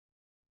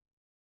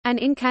An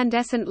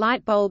incandescent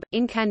light bulb,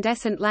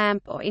 incandescent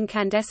lamp or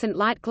incandescent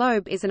light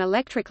globe is an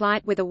electric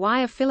light with a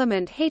wire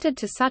filament heated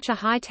to such a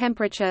high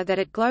temperature that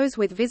it glows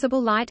with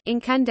visible light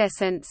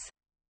incandescence.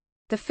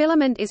 The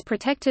filament is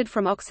protected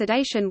from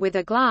oxidation with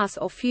a glass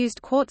or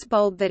fused quartz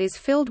bulb that is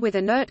filled with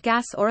inert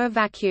gas or a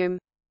vacuum.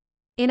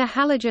 In a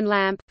halogen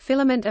lamp,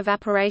 filament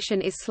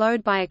evaporation is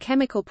slowed by a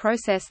chemical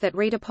process that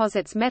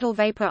redeposits metal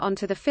vapor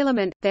onto the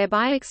filament,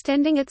 thereby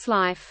extending its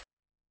life.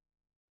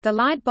 The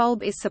light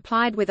bulb is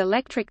supplied with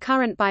electric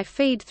current by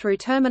feed through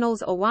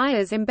terminals or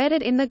wires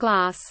embedded in the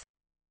glass.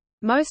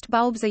 Most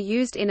bulbs are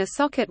used in a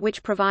socket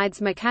which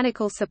provides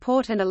mechanical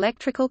support and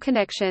electrical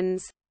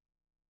connections.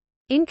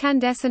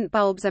 Incandescent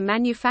bulbs are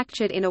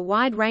manufactured in a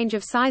wide range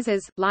of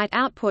sizes, light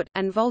output,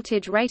 and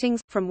voltage ratings,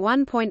 from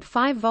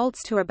 1.5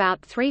 volts to about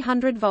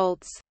 300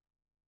 volts.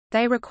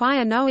 They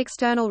require no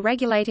external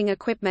regulating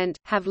equipment,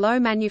 have low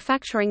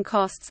manufacturing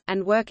costs,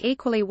 and work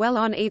equally well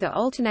on either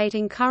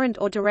alternating current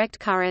or direct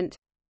current.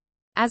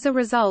 As a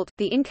result,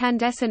 the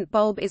incandescent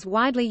bulb is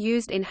widely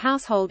used in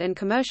household and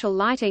commercial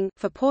lighting,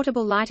 for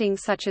portable lighting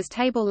such as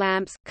table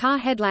lamps, car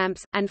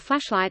headlamps, and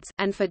flashlights,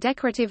 and for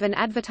decorative and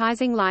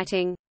advertising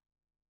lighting.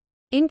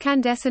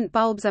 Incandescent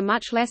bulbs are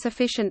much less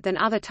efficient than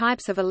other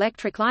types of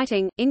electric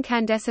lighting.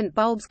 Incandescent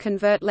bulbs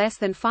convert less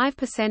than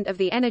 5% of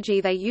the energy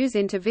they use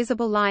into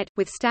visible light,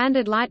 with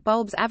standard light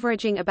bulbs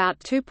averaging about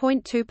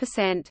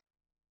 2.2%.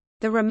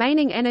 The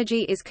remaining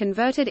energy is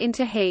converted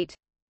into heat.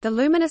 The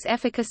luminous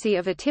efficacy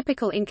of a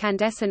typical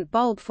incandescent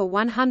bulb for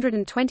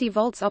 120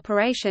 volts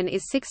operation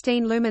is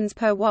 16 lumens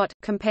per watt,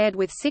 compared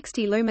with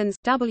 60 lumens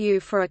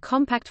W for a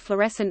compact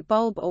fluorescent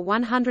bulb or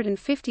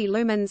 150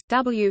 lumens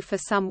W for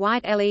some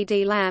white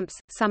LED lamps.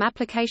 Some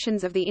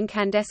applications of the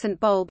incandescent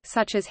bulb,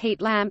 such as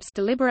heat lamps,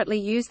 deliberately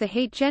use the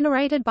heat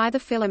generated by the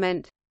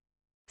filament.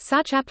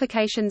 Such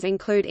applications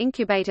include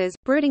incubators,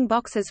 brooding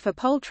boxes for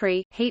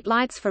poultry, heat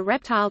lights for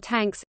reptile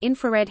tanks,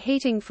 infrared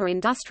heating for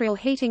industrial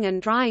heating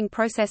and drying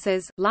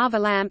processes, lava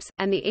lamps,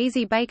 and the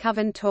easy bake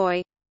oven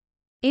toy.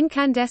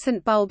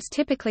 Incandescent bulbs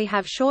typically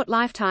have short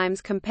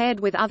lifetimes compared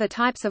with other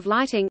types of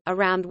lighting,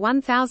 around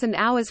 1,000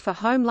 hours for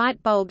home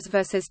light bulbs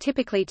versus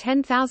typically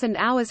 10,000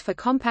 hours for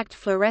compact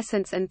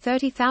fluorescents and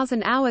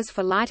 30,000 hours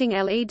for lighting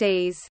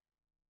LEDs.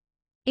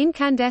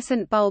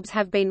 Incandescent bulbs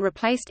have been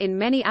replaced in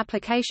many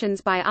applications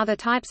by other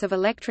types of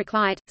electric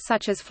light,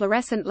 such as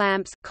fluorescent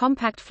lamps,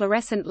 compact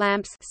fluorescent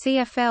lamps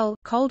 (CFL),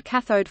 cold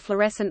cathode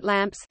fluorescent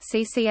lamps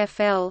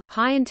 (CCFL),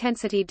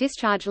 high-intensity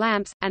discharge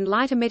lamps, and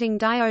light-emitting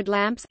diode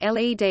lamps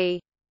 (LED).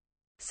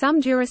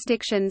 Some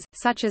jurisdictions,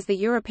 such as the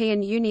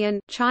European Union,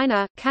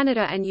 China,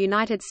 Canada and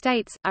United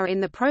States, are in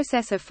the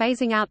process of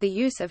phasing out the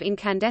use of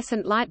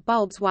incandescent light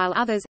bulbs, while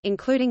others,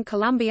 including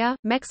Colombia,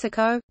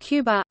 Mexico,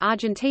 Cuba,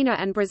 Argentina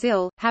and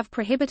Brazil, have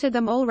prohibited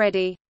them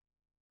already.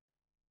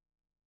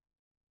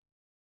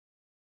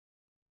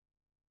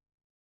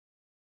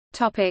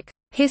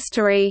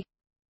 History.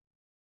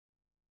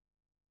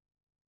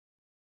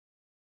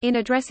 In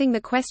addressing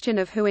the question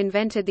of who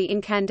invented the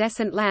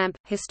incandescent lamp,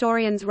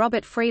 historians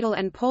Robert Friedel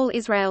and Paul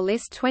Israel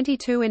list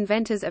 22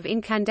 inventors of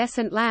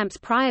incandescent lamps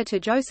prior to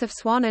Joseph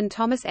Swan and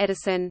Thomas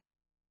Edison.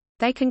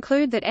 They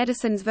conclude that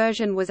Edison's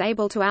version was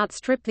able to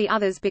outstrip the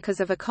others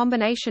because of a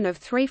combination of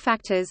three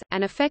factors: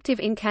 an effective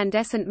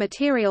incandescent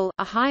material,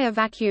 a higher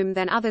vacuum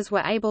than others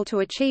were able to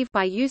achieve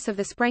by use of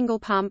the Sprengel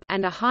pump,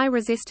 and a high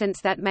resistance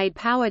that made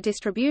power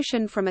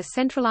distribution from a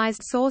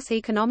centralized source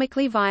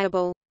economically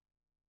viable.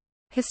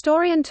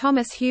 Historian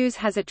Thomas Hughes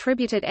has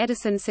attributed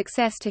Edison's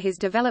success to his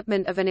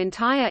development of an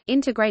entire,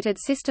 integrated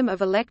system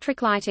of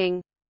electric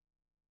lighting.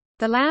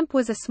 The lamp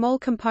was a small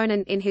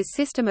component in his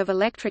system of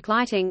electric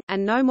lighting,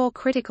 and no more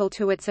critical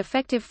to its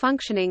effective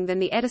functioning than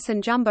the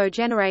Edison jumbo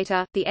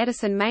generator, the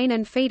Edison main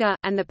and feeder,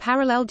 and the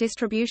parallel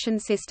distribution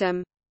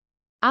system.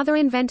 Other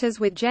inventors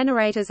with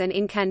generators and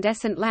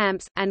incandescent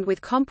lamps, and with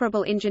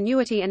comparable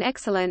ingenuity and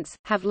excellence,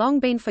 have long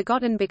been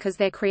forgotten because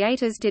their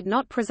creators did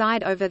not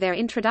preside over their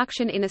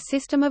introduction in a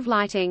system of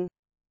lighting.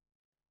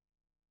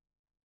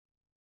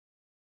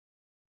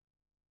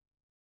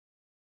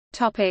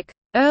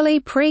 Early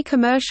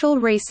pre-commercial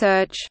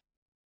research.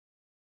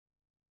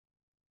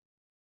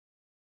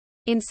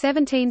 In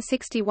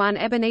 1761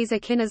 Ebenezer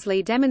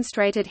Kinnersley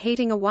demonstrated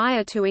heating a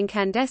wire to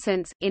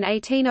incandescence. In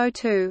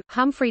 1802,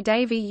 Humphrey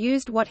Davy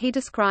used what he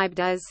described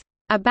as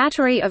a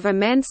battery of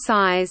immense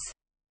size,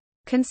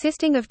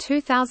 consisting of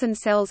 2,000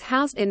 cells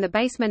housed in the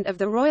basement of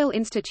the Royal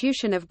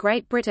Institution of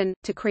Great Britain,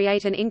 to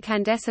create an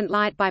incandescent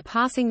light by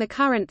passing the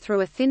current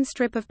through a thin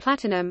strip of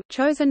platinum,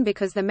 chosen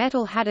because the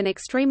metal had an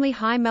extremely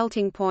high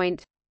melting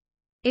point.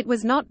 It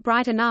was not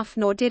bright enough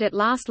nor did it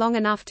last long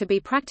enough to be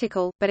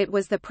practical, but it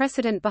was the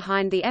precedent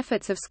behind the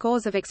efforts of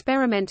scores of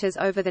experimenters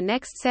over the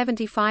next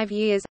 75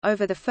 years.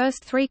 Over the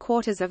first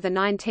 3/4 of the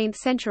 19th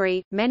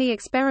century, many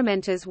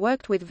experimenters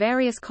worked with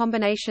various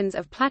combinations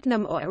of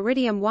platinum or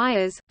iridium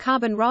wires,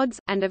 carbon rods,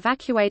 and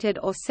evacuated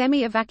or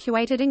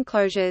semi-evacuated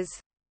enclosures.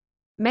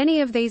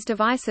 Many of these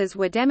devices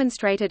were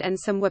demonstrated and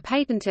some were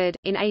patented.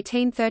 In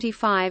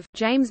 1835,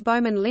 James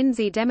Bowman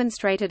Lindsay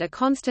demonstrated a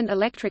constant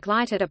electric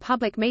light at a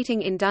public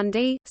meeting in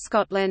Dundee,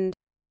 Scotland.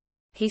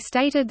 He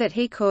stated that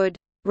he could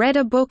read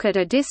a book at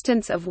a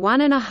distance of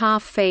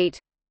 1.5 feet.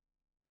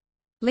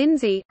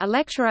 Lindsay, a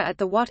lecturer at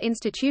the Watt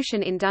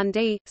Institution in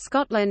Dundee,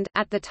 Scotland,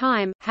 at the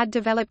time, had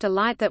developed a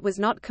light that was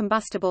not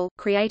combustible,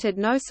 created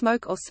no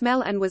smoke or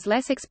smell and was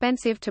less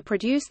expensive to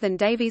produce than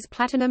Davy's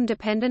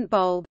platinum-dependent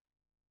bulb.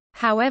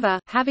 However,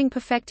 having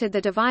perfected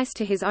the device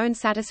to his own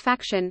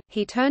satisfaction,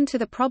 he turned to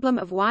the problem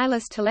of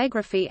wireless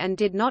telegraphy and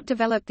did not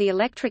develop the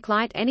electric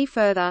light any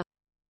further.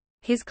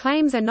 His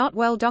claims are not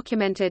well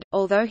documented,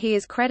 although he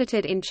is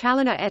credited in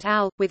Challoner et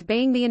al. With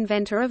being the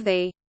inventor of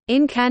the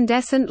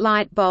incandescent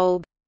light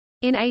bulb.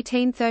 In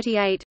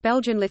 1838,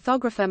 Belgian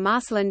lithographer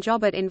Marcellin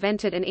Jobert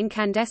invented an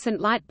incandescent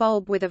light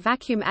bulb with a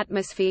vacuum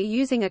atmosphere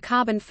using a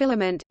carbon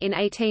filament. In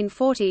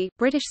 1840,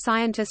 British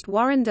scientist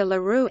Warren de la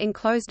Rue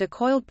enclosed a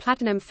coiled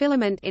platinum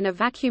filament in a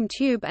vacuum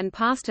tube and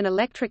passed an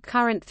electric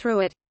current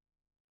through it.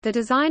 The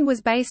design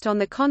was based on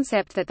the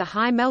concept that the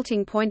high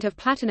melting point of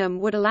platinum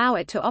would allow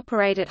it to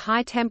operate at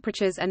high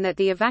temperatures and that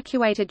the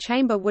evacuated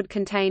chamber would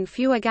contain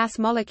fewer gas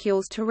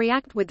molecules to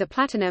react with the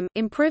platinum,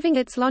 improving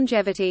its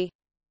longevity.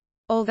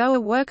 Although a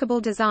workable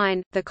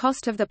design, the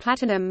cost of the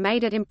platinum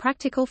made it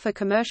impractical for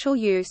commercial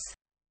use.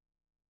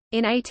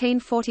 In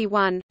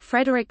 1841,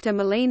 Frederick de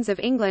Malines of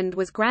England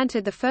was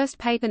granted the first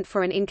patent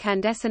for an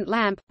incandescent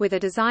lamp, with a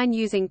design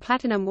using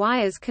platinum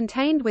wires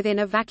contained within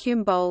a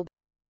vacuum bulb.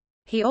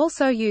 He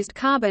also used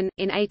carbon.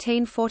 In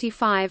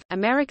 1845,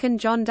 American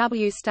John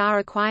W. Starr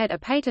acquired a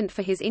patent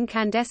for his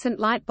incandescent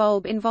light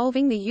bulb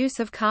involving the use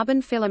of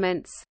carbon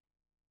filaments.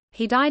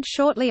 He died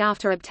shortly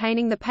after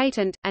obtaining the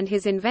patent, and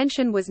his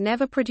invention was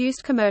never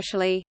produced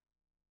commercially.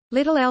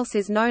 Little else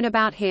is known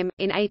about him.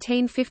 In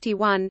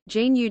 1851,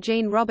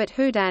 Jean-Eugène Robert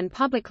Houdin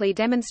publicly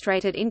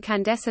demonstrated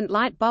incandescent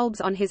light bulbs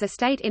on his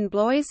estate in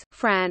Blois,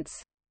 France.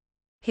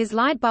 His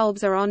light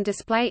bulbs are on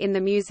display in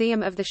the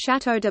Museum of the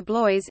Château de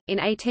Blois. In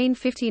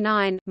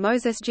 1859,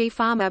 Moses G.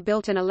 Farmer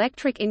built an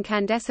electric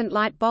incandescent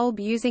light bulb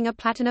using a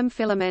platinum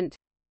filament.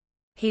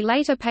 He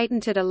later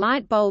patented a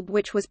light bulb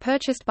which was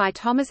purchased by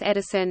Thomas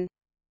Edison.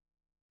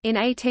 In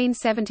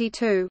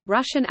 1872,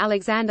 Russian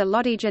Alexander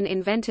Lodygin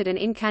invented an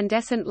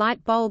incandescent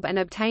light bulb and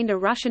obtained a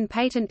Russian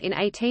patent in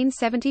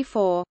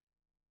 1874.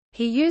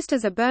 He used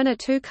as a burner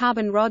 2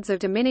 carbon rods of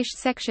diminished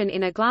section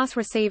in a glass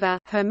receiver,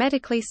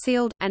 hermetically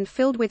sealed, and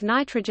filled with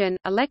nitrogen,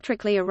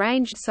 electrically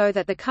arranged so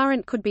that the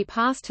current could be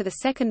passed to the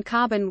second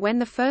carbon when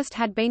the first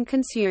had been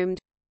consumed.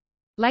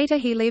 Later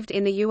he lived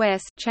in the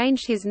U.S.,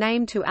 changed his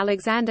name to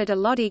Alexander de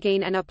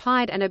Lodygin and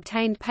applied and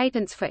obtained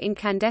patents for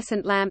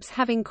incandescent lamps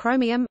having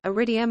chromium,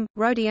 iridium,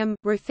 rhodium,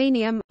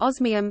 ruthenium,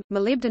 osmium,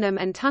 molybdenum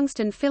and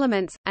tungsten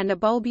filaments, and a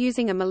bulb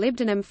using a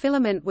molybdenum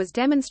filament was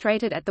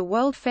demonstrated at the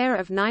World Fair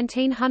of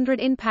 1900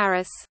 in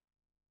Paris.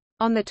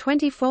 On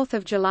 24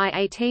 July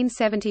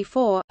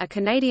 1874, a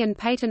Canadian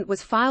patent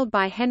was filed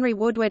by Henry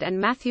Woodward and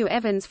Matthew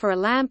Evans for a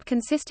lamp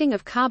consisting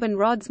of carbon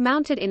rods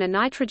mounted in a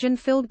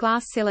nitrogen-filled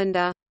glass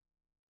cylinder.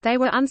 They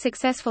were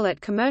unsuccessful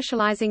at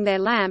commercializing their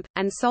lamp,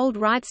 and sold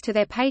rights to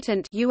their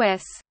patent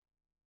U.S.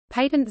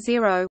 Patent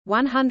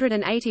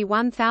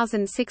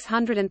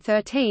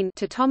 0/181613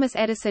 to Thomas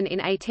Edison in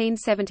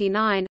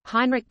 1879.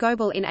 Heinrich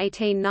Goebel in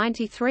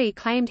 1893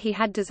 claimed he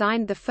had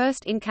designed the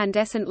first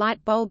incandescent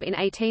light bulb in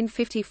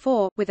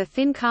 1854, with a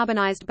thin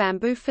carbonized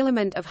bamboo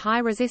filament of high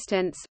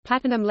resistance,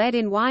 platinum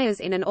lead-in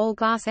wires in an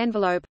all-glass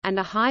envelope, and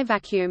a high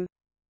vacuum.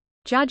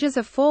 Judges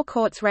of 4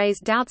 courts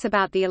raised doubts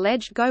about the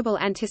alleged Goebel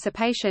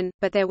anticipation,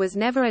 but there was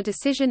never a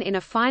decision in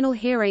a final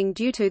hearing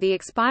due to the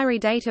expiry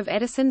date of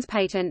Edison's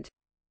patent.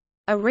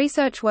 A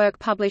research work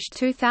published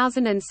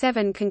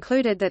 2007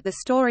 concluded that the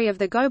story of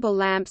the Goebel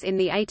lamps in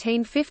the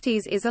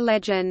 1850s is a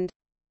legend.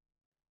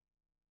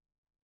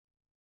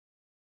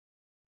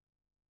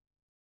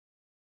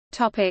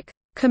 Topic: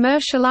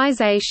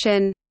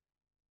 Commercialization.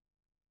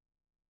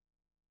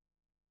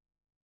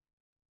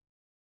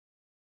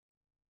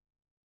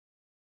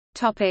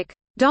 Topic: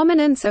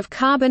 Dominance of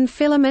carbon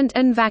filament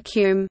and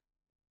vacuum.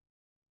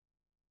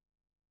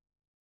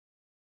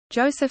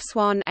 Joseph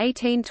Swan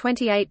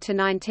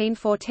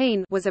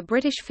 (1828–1914) was a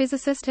British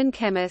physicist and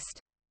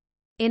chemist.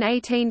 In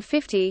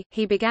 1850,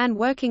 he began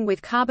working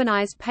with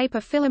carbonized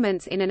paper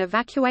filaments in an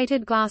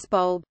evacuated glass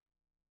bulb.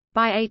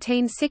 By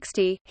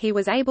 1860, he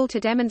was able to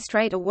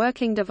demonstrate a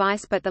working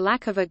device, but the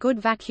lack of a good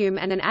vacuum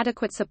and an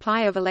adequate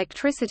supply of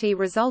electricity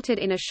resulted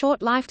in a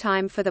short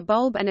lifetime for the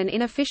bulb and an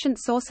inefficient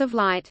source of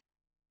light.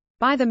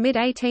 By the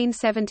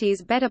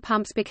mid-1870s better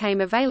pumps became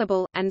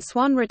available, and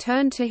Swan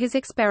returned to his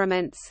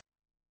experiments.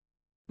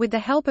 With the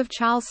help of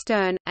Charles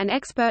Stern, an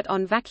expert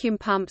on vacuum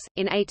pumps,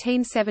 in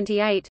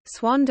 1878,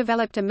 Swan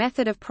developed a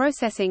method of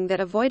processing that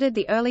avoided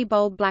the early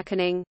bulb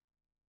blackening.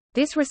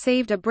 This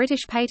received a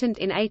British patent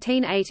in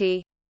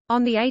 1880.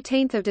 On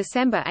 18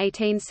 December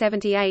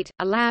 1878,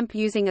 a lamp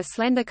using a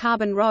slender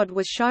carbon rod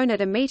was shown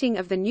at a meeting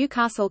of the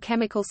Newcastle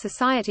Chemical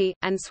Society,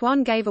 and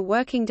Swan gave a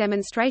working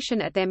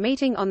demonstration at their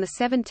meeting on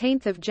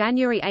 17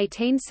 January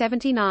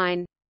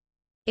 1879.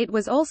 It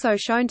was also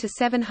shown to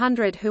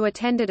 700 who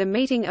attended a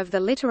meeting of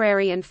the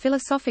Literary and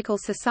Philosophical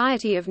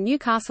Society of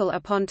Newcastle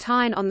upon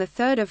Tyne on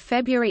 3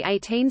 February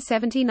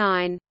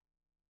 1879.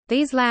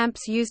 These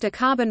lamps used a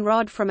carbon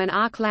rod from an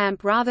arc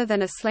lamp rather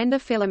than a slender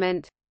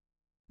filament.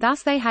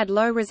 Thus they had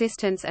low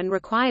resistance and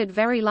required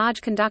very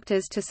large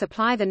conductors to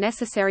supply the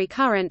necessary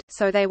current,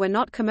 so they were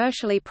not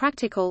commercially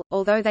practical,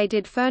 although they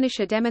did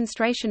furnish a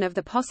demonstration of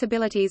the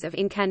possibilities of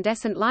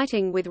incandescent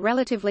lighting with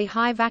relatively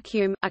high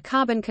vacuum, a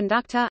carbon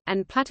conductor,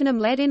 and platinum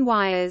lead in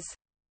wires.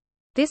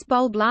 This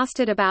bulb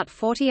lasted about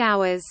 40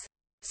 hours.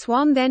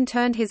 Swan then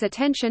turned his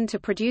attention to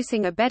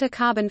producing a better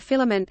carbon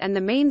filament and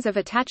the means of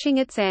attaching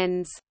its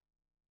ends.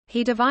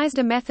 He devised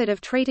a method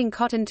of treating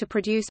cotton to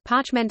produce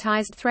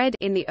parchmentized thread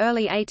in the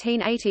early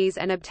 1880s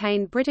and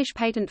obtained British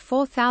patent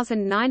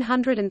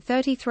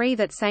 4933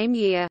 that same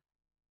year.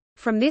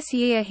 From this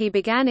year he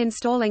began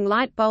installing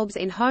light bulbs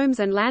in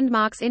homes and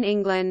landmarks in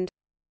England.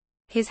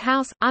 His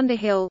house,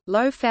 Underhill,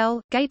 Low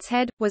Fell,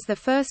 Gateshead, was the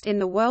first in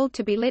the world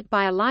to be lit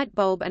by a light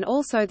bulb and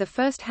also the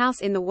first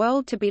house in the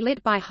world to be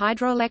lit by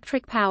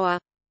hydroelectric power.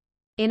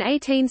 In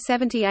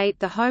 1878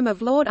 the home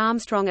of Lord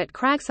Armstrong at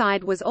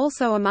Cragside was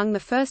also among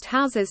the first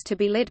houses to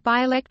be lit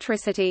by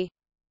electricity.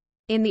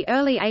 In the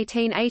early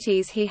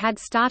 1880s he had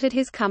started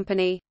his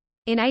company.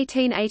 In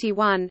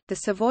 1881, the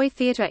Savoy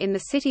Theatre in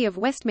the city of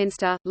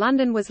Westminster,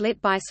 London was lit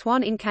by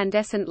Swan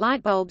incandescent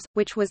light bulbs,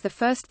 which was the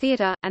first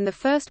theatre, and the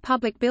first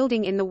public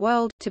building in the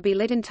world, to be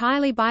lit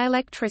entirely by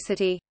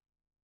electricity.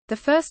 The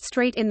first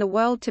street in the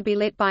world to be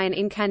lit by an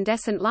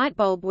incandescent light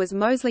bulb was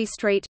Mosley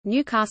Street,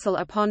 Newcastle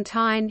upon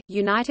Tyne,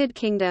 United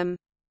Kingdom.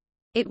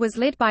 It was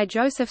lit by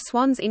Joseph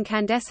Swan's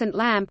incandescent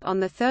lamp on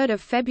 3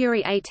 February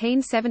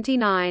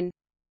 1879.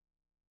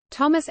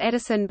 Thomas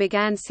Edison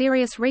began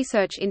serious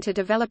research into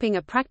developing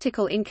a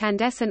practical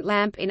incandescent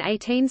lamp in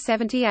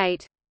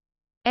 1878.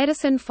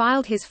 Edison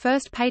filed his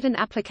first patent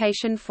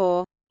application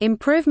for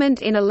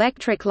improvement in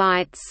electric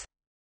lights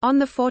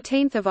on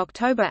 14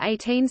 October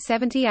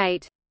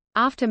 1878.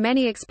 After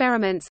many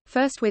experiments,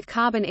 first with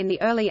carbon in the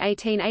early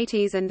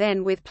 1880s and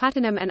then with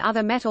platinum and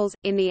other metals,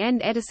 in the end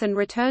Edison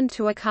returned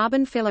to a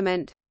carbon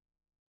filament.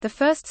 The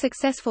first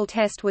successful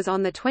test was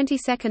on the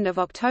 22nd of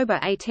October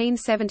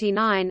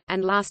 1879,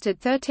 and lasted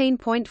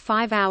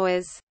 13.5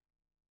 hours.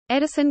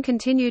 Edison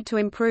continued to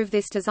improve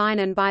this design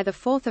and by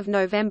 4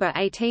 November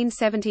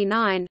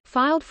 1879,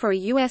 filed for a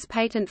U.S.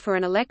 patent for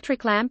an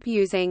electric lamp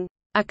using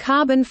a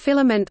carbon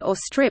filament or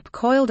strip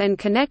coiled and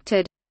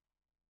connected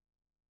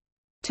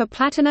to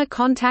platina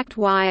contact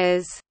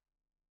wires.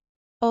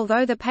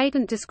 Although the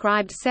patent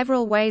described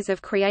several ways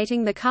of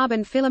creating the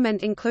carbon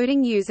filament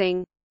including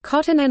using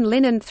cotton and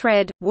linen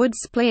thread, wood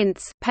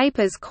splints,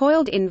 papers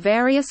coiled in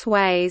various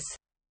ways.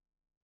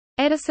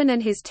 Edison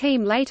and his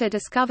team later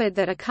discovered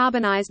that a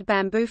carbonized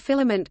bamboo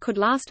filament could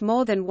last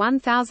more than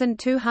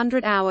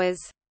 1,200 hours.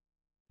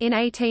 In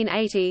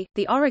 1880,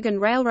 the Oregon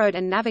Railroad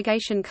and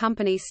Navigation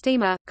Company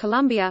steamer,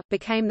 Columbia,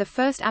 became the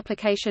first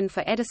application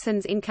for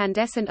Edison's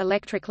incandescent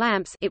electric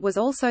lamps. It was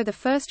also the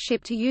first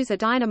ship to use a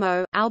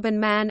dynamo. Alban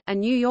Mann, a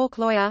New York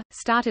lawyer,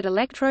 started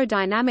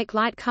Electro-Dynamic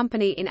Light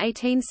Company in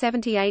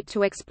 1878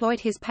 to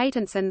exploit his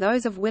patents and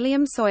those of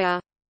William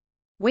Sawyer.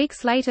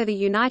 Weeks later the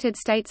United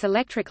States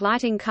Electric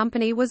Lighting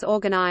Company was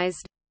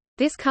organized.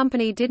 This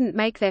company didn't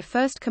make their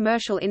first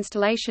commercial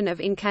installation of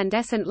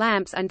incandescent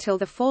lamps until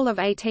the fall of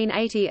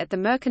 1880 at the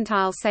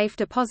Mercantile Safe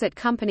Deposit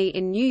Company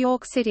in New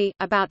York City,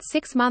 about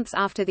 6 months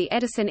after the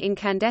Edison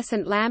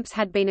incandescent lamps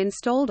had been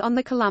installed on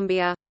the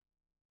Columbia.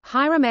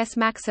 Hiram S.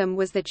 Maxim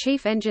was the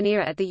chief engineer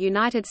at the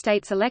United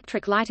States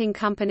Electric Lighting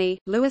Company.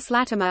 Lewis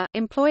Latimer,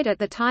 employed at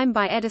the time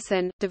by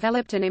Edison,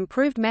 developed an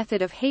improved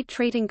method of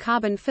heat-treating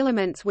carbon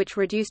filaments which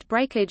reduced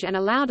breakage and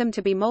allowed them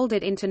to be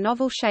molded into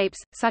novel shapes,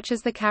 such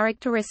as the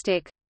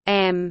characteristic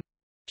M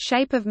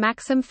shape of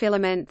Maxim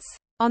filaments.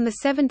 On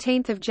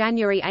 17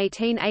 January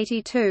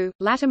 1882,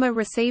 Latimer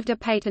received a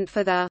patent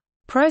for the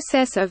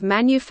process of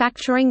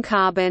manufacturing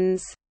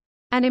carbons,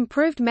 an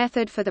improved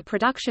method for the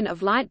production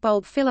of light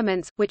bulb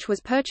filaments, which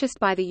was purchased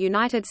by the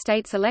United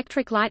States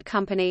Electric Light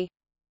Company.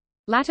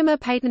 Latimer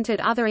patented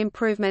other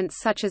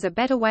improvements such as a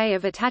better way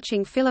of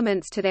attaching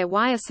filaments to their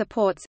wire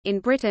supports.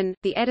 In Britain,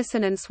 the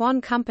Edison and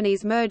Swan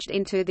companies merged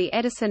into the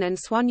Edison and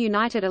Swan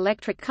United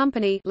Electric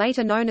Company,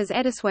 later known as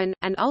Ediswan,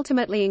 and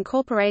ultimately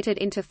incorporated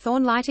into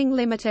Thorn Lighting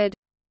Limited.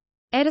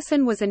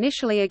 Edison was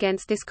initially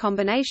against this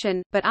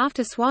combination, but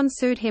after Swan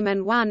sued him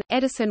and won,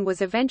 Edison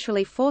was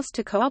eventually forced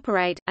to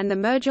cooperate, and the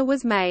merger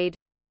was made.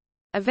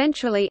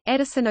 Eventually,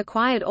 Edison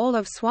acquired all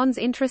of Swan's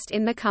interest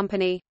in the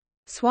company.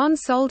 Swan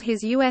sold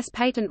his U.S.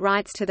 patent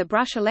rights to the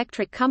Brush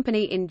Electric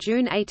Company in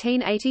June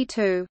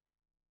 1882.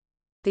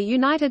 The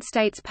United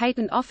States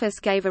Patent Office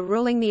gave a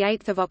ruling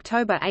 8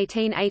 October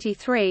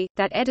 1883,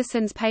 that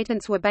Edison's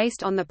patents were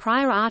based on the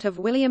prior art of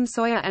William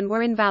Sawyer and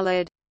were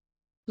invalid.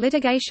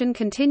 Litigation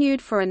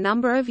continued for a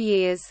number of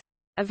years.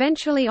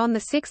 Eventually on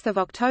 6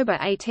 October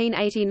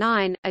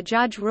 1889, a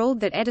judge ruled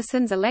that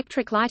Edison's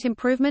electric light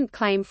improvement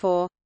claim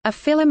for a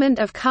filament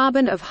of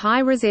carbon of high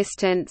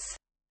resistance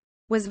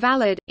was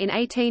valid. In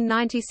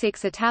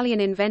 1896,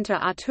 Italian inventor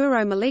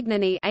Arturo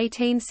Malignani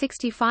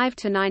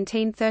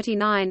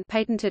 (1865–1939)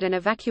 patented an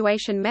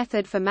evacuation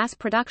method for mass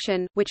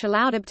production, which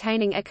allowed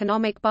obtaining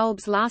economic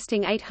bulbs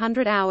lasting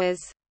 800 hours.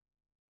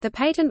 The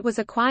patent was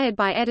acquired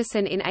by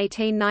Edison in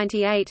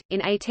 1898. In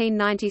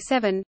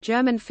 1897,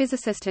 German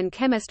physicist and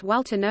chemist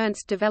Walter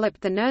Nernst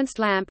developed the Nernst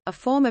lamp, a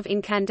form of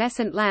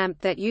incandescent lamp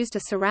that used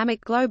a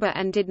ceramic globe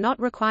and did not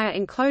require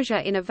enclosure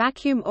in a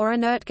vacuum or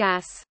inert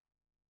gas.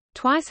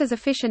 Twice as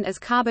efficient as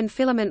carbon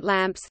filament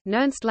lamps,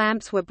 Nernst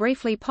lamps were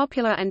briefly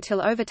popular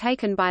until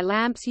overtaken by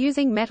lamps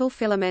using metal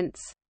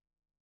filaments.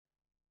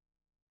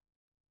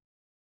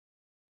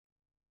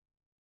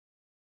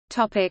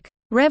 Topic: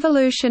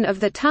 Revolution of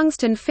the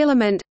tungsten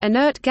filament,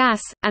 inert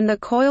gas, and the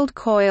coiled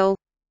coil.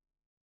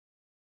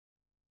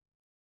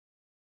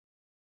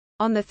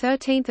 On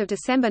 13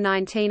 December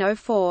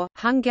 1904,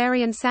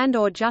 Hungarian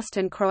Sandor Just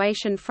and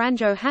Croatian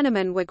Franjo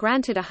Hanaman were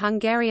granted a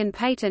Hungarian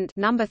patent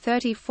number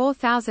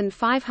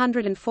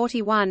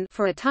 34541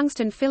 for a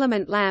tungsten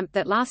filament lamp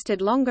that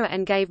lasted longer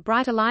and gave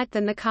brighter light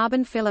than the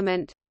carbon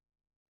filament.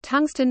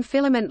 Tungsten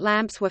filament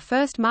lamps were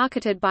first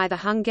marketed by the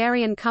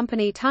Hungarian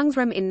company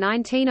Tungsram in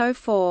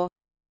 1904.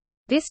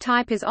 This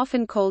type is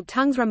often called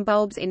Tungsram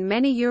bulbs in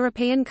many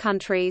European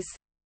countries.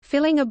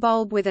 Filling a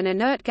bulb with an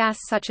inert gas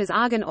such as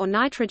argon or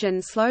nitrogen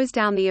slows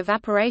down the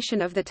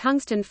evaporation of the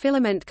tungsten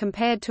filament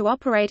compared to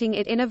operating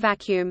it in a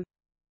vacuum.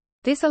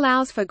 This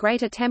allows for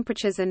greater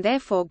temperatures and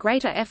therefore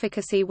greater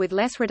efficacy with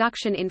less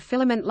reduction in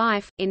filament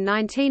life. In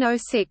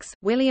 1906,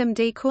 William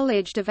D.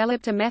 Coolidge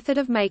developed a method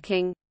of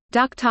making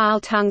ductile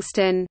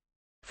tungsten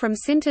from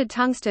sintered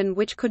tungsten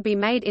which could be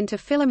made into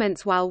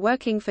filaments while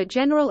working for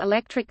General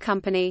Electric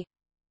Company.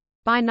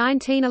 By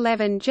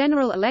 1911,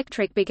 General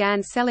Electric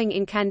began selling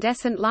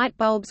incandescent light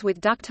bulbs with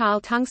ductile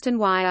tungsten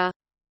wire.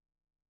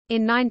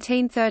 In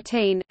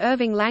 1913,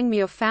 Irving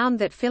Langmuir found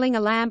that filling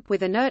a lamp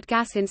with inert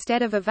gas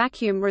instead of a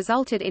vacuum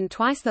resulted in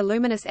twice the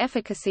luminous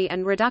efficacy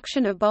and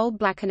reduction of bulb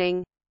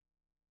blackening.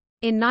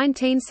 In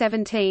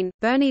 1917,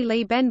 Bernie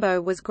Lee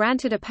Benbow was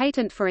granted a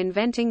patent for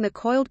inventing the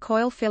coiled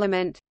coil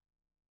filament.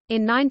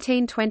 In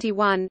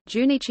 1921,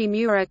 Junichi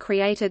Miura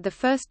created the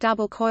first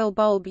double-coil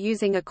bulb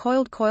using a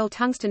coiled coil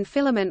tungsten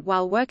filament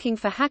while working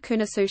for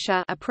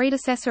Hakunosusha, a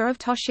predecessor of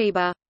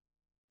Toshiba.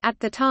 At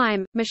the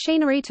time,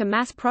 machinery to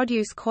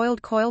mass-produce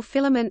coiled coil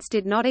filaments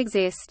did not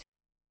exist.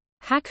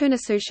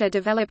 Hakunosusha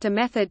developed a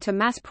method to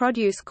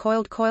mass-produce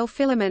coiled coil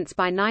filaments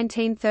by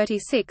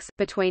 1936.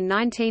 Between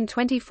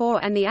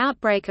 1924 and the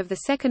outbreak of the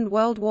Second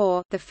World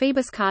War, the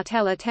Phoebus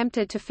cartel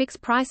attempted to fix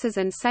prices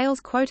and sales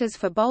quotas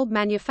for bulb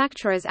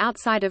manufacturers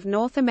outside of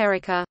North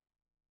America.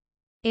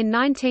 In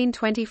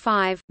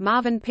 1925,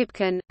 Marvin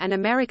Pipkin, an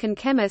American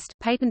chemist,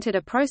 patented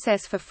a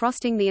process for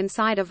frosting the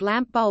inside of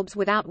lamp bulbs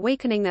without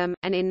weakening them,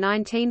 and in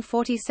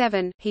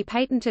 1947, he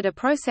patented a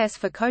process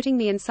for coating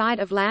the inside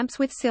of lamps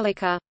with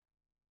silica.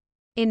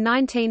 In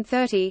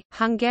 1930,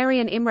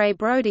 Hungarian Imre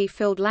Brody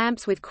filled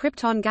lamps with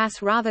krypton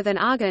gas rather than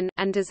argon,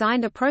 and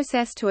designed a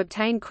process to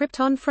obtain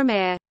krypton from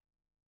air.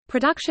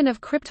 Production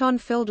of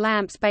krypton-filled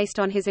lamps based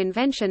on his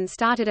invention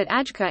started at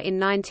Ajka in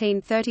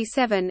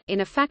 1937,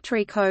 in a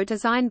factory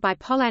co-designed by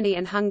Polanyi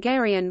and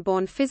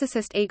Hungarian-born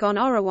physicist Egon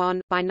Orawan.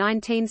 By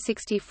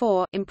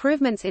 1964,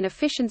 improvements in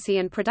efficiency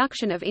and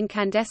production of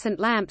incandescent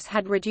lamps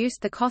had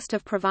reduced the cost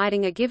of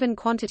providing a given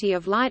quantity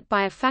of light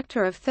by a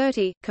factor of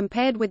 30,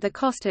 compared with the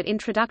cost at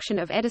introduction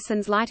of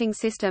Edison's lighting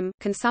system.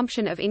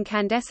 Consumption of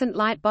incandescent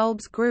light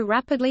bulbs grew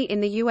rapidly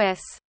in the U.S.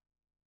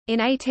 In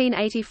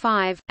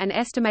 1885, an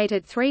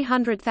estimated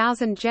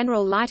 300,000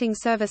 General Lighting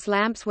Service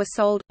lamps were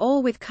sold,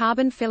 all with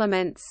carbon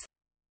filaments.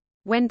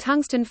 When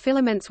tungsten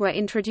filaments were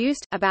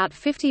introduced, about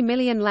 50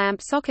 million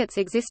lamp sockets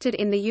existed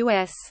in the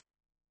U.S.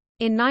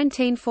 In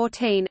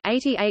 1914,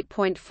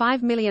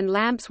 88.5 million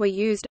lamps were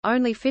used,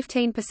 only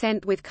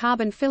 15% with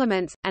carbon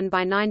filaments, and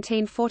by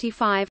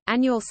 1945,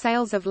 annual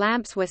sales of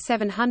lamps were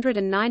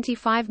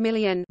 795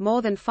 million,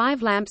 more than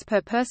 5 lamps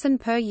per person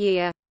per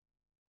year.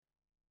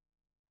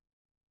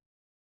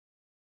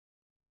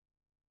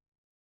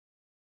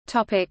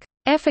 Topic: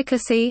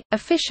 Efficacy,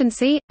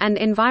 efficiency, and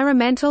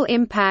environmental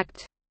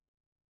impact.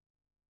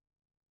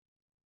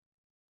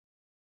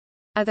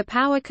 Of the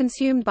power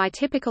consumed by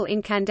typical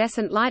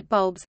incandescent light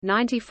bulbs,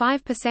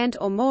 95%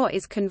 or more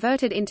is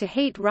converted into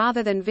heat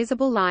rather than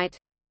visible light.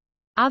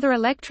 Other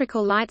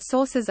electrical light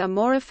sources are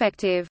more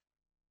effective.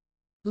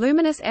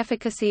 Luminous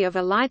efficacy of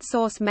a light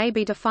source may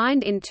be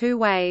defined in two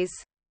ways.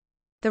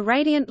 The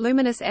radiant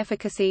luminous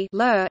efficacy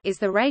is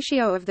the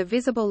ratio of the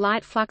visible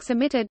light flux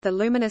emitted, the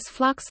luminous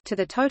flux, to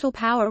the total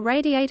power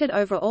radiated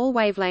over all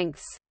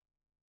wavelengths.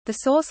 The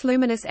source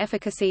luminous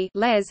efficacy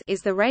is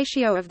the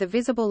ratio of the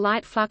visible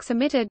light flux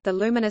emitted, the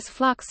luminous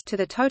flux, to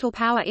the total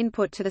power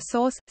input to the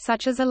source,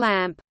 such as a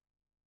lamp.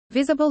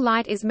 Visible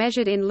light is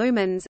measured in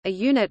lumens, a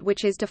unit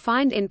which is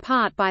defined in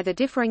part by the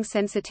differing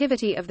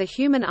sensitivity of the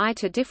human eye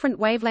to different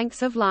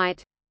wavelengths of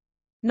light.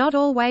 Not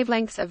all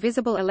wavelengths of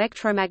visible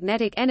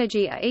electromagnetic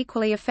energy are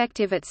equally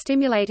effective at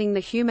stimulating the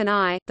human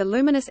eye. The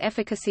luminous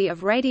efficacy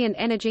of radiant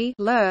energy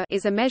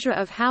is a measure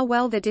of how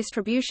well the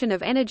distribution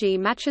of energy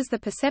matches the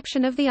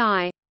perception of the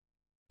eye.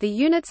 The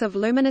units of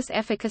luminous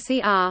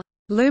efficacy are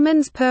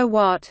lumens per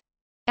watt,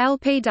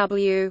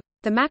 LPW.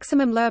 The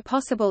maximum LER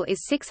possible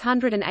is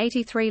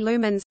 683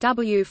 lumens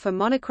W for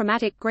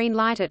monochromatic green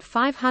light at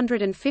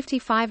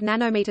 555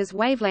 nanometers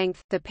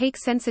wavelength, the peak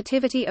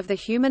sensitivity of the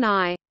human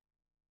eye.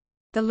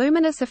 The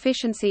luminous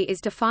efficiency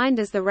is defined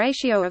as the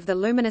ratio of the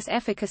luminous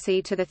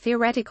efficacy to the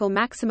theoretical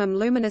maximum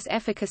luminous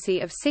efficacy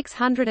of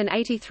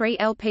 683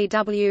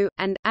 lpw,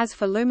 and, as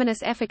for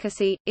luminous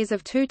efficacy, is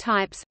of two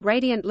types,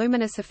 radiant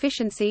luminous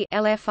efficiency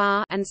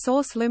 (LFR) and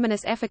source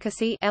luminous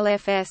efficacy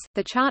 (LFS).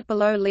 The chart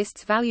below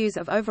lists values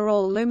of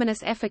overall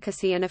luminous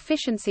efficacy and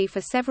efficiency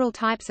for several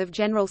types of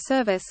general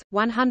service,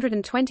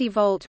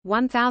 120-volt,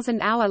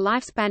 1000-hour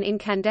lifespan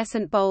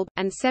incandescent bulb,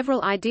 and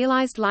several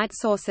idealized light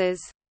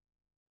sources.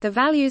 The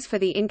values for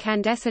the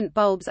incandescent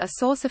bulbs are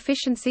source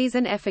efficiencies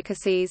and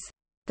efficacies.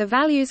 The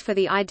values for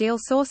the ideal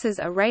sources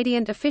are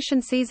radiant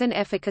efficiencies and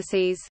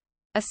efficacies.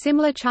 A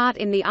similar chart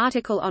in the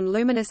article on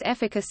luminous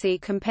efficacy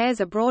compares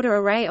a broader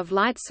array of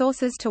light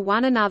sources to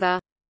one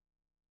another.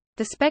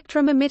 The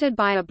spectrum emitted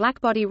by a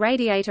blackbody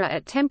radiator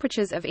at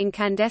temperatures of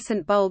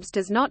incandescent bulbs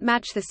does not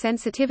match the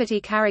sensitivity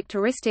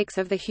characteristics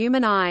of the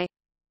human eye.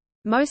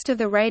 Most of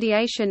the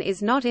radiation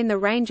is not in the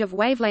range of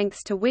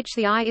wavelengths to which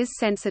the eye is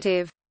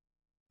sensitive.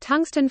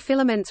 Tungsten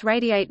filaments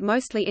radiate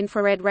mostly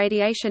infrared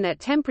radiation at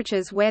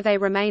temperatures where they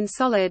remain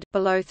solid,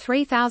 below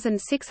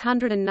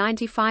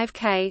 3695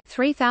 K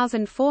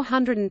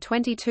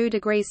 (3422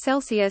 degrees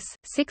Celsius,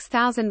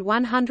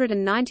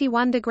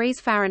 6191 degrees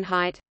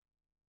Fahrenheit).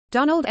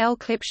 Donald L.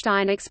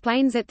 Klipstein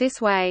explains it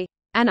this way.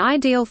 An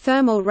ideal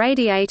thermal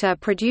radiator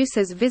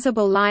produces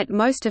visible light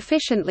most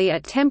efficiently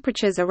at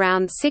temperatures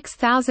around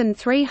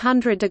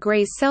 6,300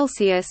 degrees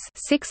Celsius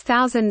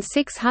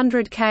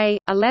 (6,600 K,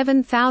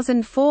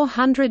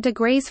 11,400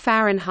 degrees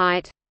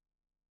Fahrenheit).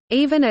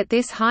 Even at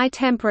this high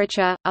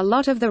temperature, a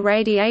lot of the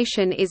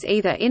radiation is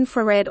either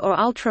infrared or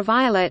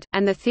ultraviolet,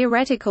 and the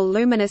theoretical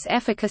luminous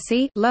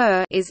efficacy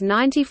 (LER) is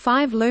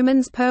 95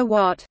 lumens per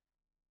watt.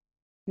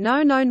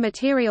 No known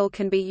material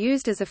can be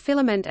used as a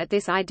filament at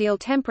this ideal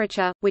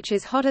temperature, which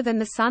is hotter than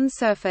the Sun's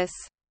surface.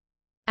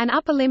 An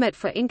upper limit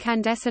for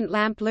incandescent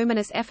lamp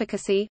luminous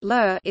efficacy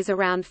 (LER) is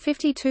around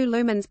 52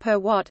 lumens per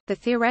watt, the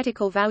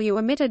theoretical value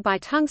emitted by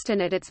tungsten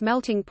at its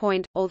melting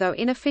point. Although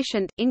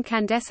inefficient,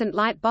 incandescent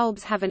light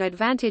bulbs have an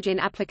advantage in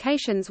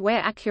applications where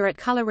accurate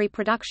color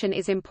reproduction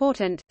is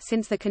important,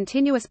 since the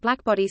continuous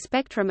blackbody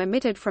spectrum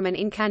emitted from an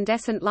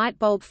incandescent light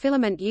bulb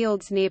filament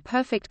yields near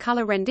perfect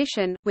color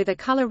rendition, with a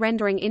color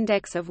rendering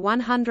index of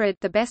 100,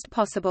 the best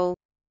possible.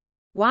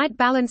 White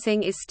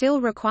balancing is still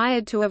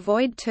required to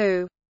avoid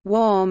too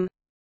warm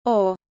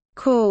or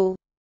cool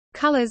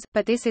colors,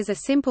 but this is a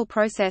simple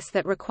process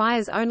that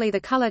requires only the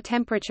color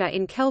temperature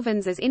in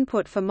kelvins as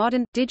input for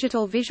modern,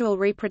 digital visual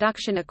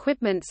reproduction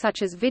equipment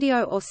such as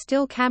video or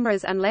still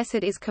cameras unless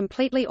it is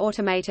completely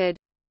automated.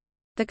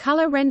 The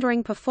color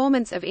rendering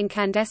performance of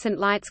incandescent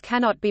lights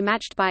cannot be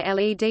matched by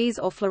LEDs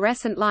or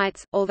fluorescent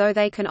lights, although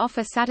they can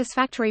offer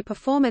satisfactory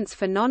performance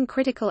for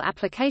non-critical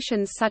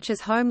applications such as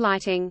home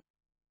lighting.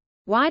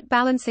 White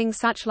balancing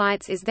such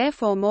lights is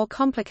therefore more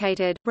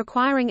complicated,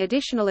 requiring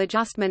additional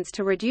adjustments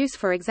to reduce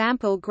for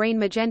example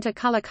green-magenta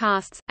color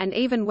casts, and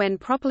even when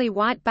properly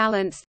white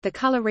balanced, the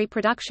color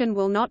reproduction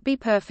will not be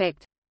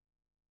perfect.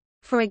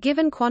 For a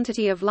given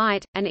quantity of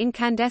light, an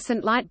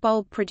incandescent light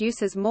bulb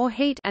produces more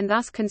heat and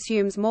thus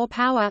consumes more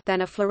power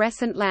than a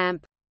fluorescent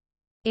lamp.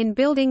 In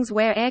buildings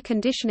where air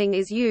conditioning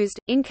is used,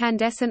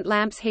 incandescent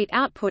lamps' heat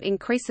output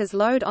increases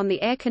load on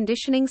the air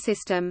conditioning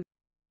system.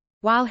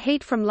 While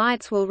heat from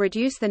lights will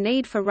reduce the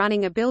need for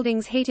running a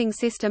building's heating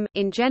system,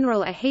 in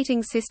general a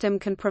heating system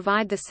can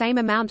provide the same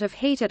amount of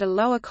heat at a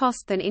lower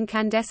cost than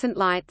incandescent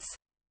lights.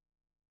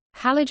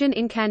 Halogen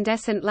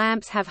incandescent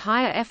lamps have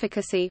higher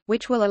efficacy,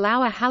 which will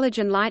allow a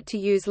halogen light to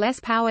use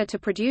less power to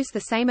produce the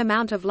same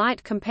amount of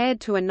light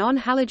compared to a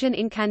non-halogen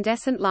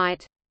incandescent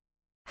light.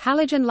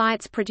 Halogen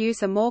lights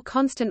produce a more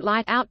constant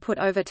light output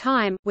over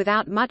time,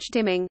 without much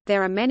dimming.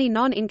 There are many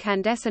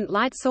non-incandescent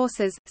light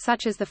sources,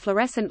 such as the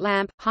fluorescent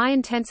lamp,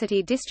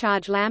 high-intensity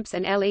discharge lamps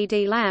and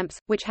LED lamps,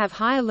 which have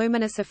higher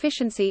luminous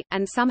efficiency,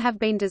 and some have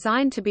been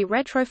designed to be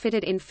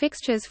retrofitted in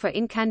fixtures for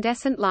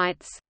incandescent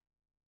lights.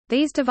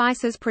 These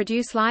devices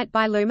produce light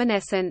by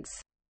luminescence.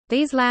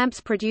 These lamps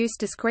produce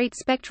discrete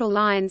spectral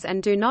lines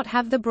and do not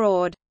have the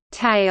broad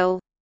tail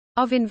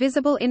of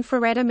invisible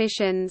infrared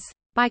emissions.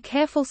 By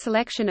careful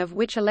selection of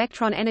which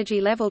electron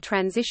energy level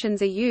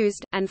transitions are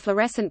used, and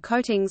fluorescent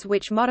coatings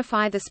which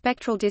modify the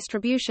spectral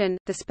distribution,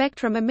 the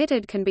spectrum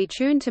emitted can be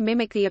tuned to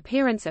mimic the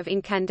appearance of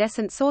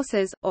incandescent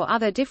sources, or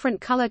other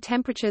different color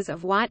temperatures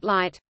of white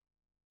light.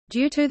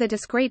 Due to the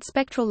discrete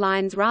spectral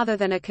lines rather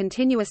than a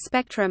continuous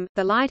spectrum,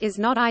 the light is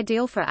not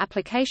ideal for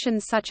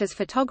applications such as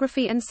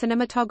photography and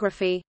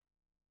cinematography.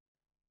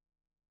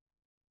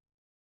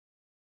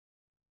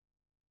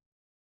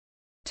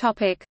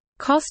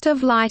 Cost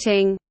of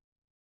lighting.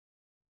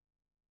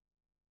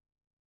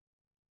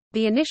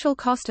 The initial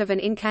cost of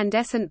an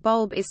incandescent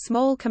bulb is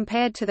small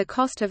compared to the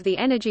cost of the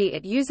energy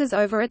it uses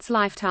over its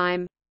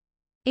lifetime.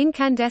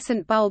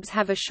 Incandescent bulbs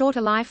have a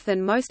shorter life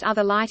than most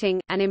other lighting,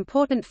 an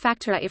important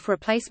factor if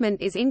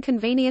replacement is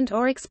inconvenient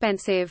or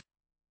expensive.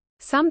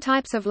 Some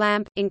types of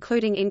lamp,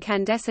 including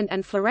incandescent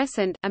and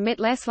fluorescent,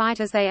 emit less light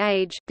as they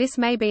age. This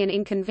may be an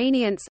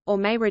inconvenience, or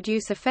may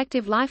reduce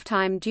effective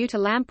lifetime due to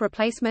lamp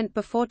replacement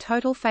before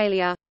total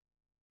failure.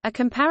 A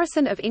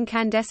comparison of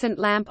incandescent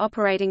lamp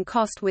operating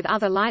cost with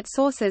other light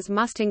sources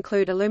must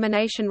include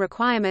illumination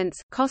requirements,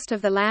 cost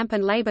of the lamp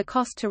and labor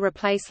cost to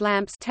replace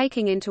lamps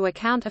taking into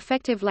account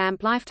effective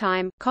lamp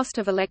lifetime, cost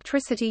of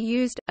electricity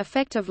used,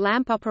 effect of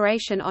lamp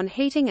operation on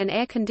heating and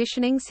air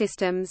conditioning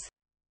systems.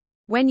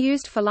 When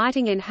used for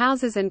lighting in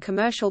houses and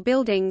commercial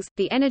buildings,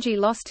 the energy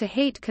lost to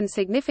heat can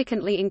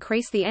significantly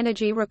increase the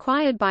energy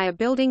required by a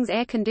building's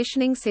air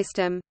conditioning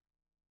system.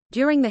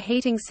 During the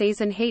heating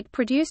season, heat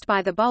produced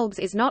by the bulbs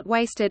is not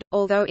wasted,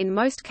 although in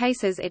most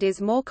cases it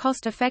is more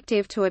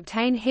cost-effective to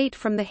obtain heat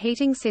from the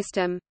heating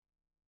system.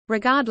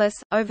 Regardless,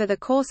 over the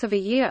course of a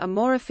year a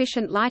more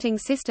efficient lighting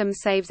system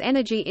saves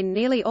energy in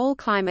nearly all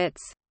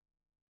climates.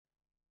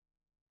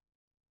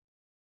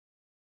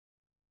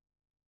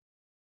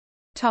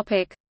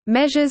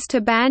 Measures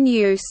to ban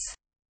use.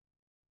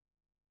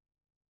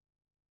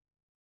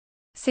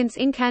 Since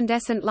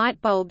incandescent light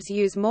bulbs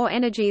use more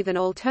energy than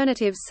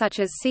alternatives such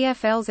as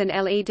CFLs and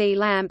LED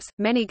lamps,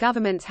 many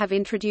governments have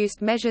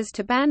introduced measures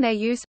to ban their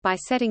use, by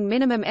setting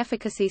minimum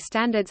efficacy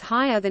standards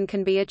higher than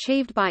can be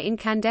achieved by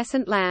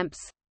incandescent lamps.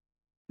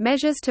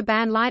 Measures to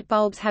ban light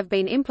bulbs have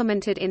been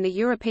implemented in the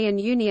European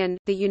Union,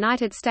 the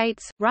United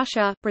States,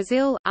 Russia,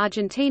 Brazil,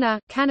 Argentina,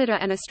 Canada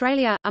and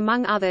Australia,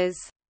 among others.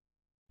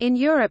 In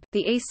Europe,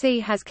 the EC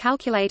has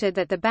calculated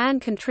that the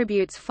ban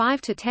contributes €5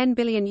 to €10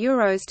 billion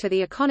to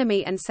the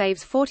economy and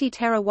saves 40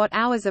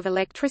 terawatt-hours of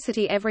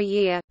electricity every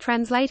year,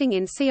 translating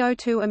in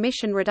CO2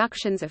 emission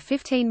reductions of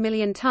 15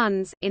 million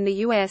tons. In the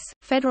US,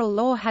 federal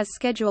law has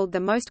scheduled the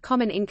most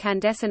common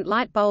incandescent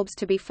light bulbs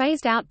to be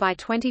phased out by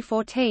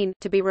 2014,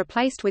 to be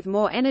replaced with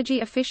more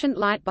energy-efficient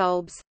light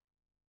bulbs.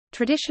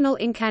 Traditional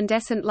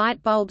incandescent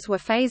light bulbs were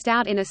phased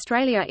out in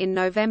Australia in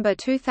November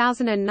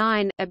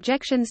 2009.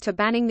 Objections to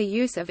banning the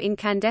use of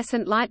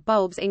incandescent light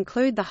bulbs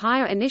include the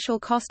higher initial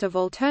cost of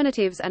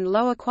alternatives and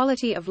lower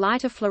quality of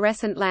lighter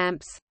fluorescent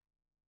lamps.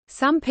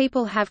 Some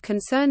people have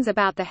concerns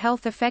about the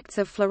health effects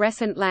of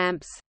fluorescent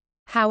lamps.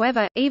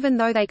 However, even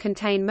though they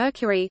contain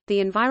mercury, the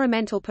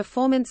environmental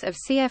performance of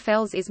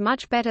CFLs is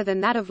much better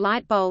than that of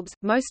light bulbs,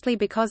 mostly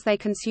because they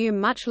consume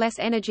much less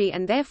energy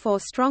and therefore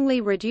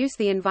strongly reduce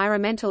the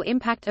environmental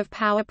impact of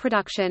power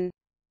production.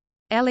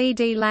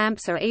 LED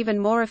lamps are even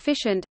more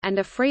efficient, and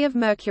are free of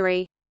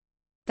mercury.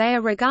 They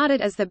are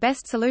regarded as the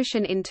best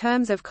solution in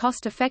terms of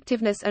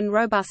cost-effectiveness and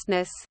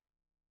robustness.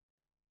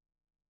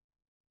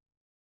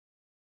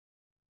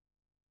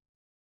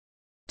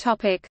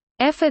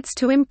 Efforts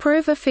to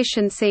improve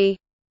efficiency.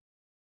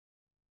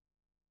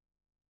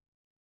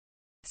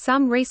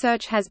 Some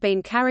research has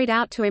been carried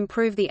out to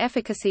improve the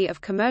efficacy of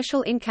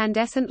commercial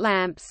incandescent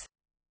lamps.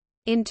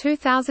 In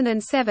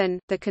 2007,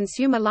 the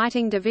Consumer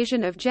Lighting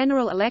Division of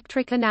General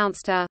Electric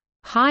announced a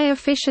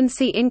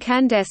high-efficiency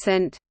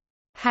incandescent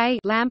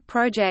lamp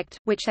project,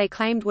 which they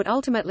claimed would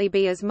ultimately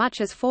be as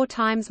much as 4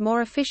 times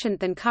more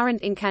efficient than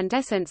current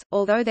incandescents,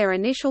 although their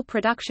initial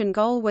production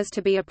goal was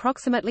to be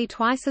approximately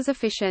twice as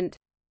efficient.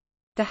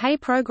 The HAY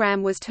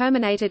program was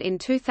terminated in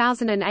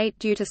 2008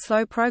 due to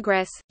slow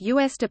progress.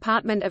 U.S.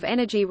 Department of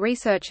Energy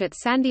research at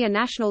Sandia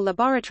National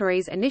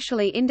Laboratories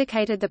initially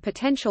indicated the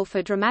potential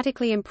for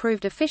dramatically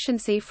improved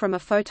efficiency from a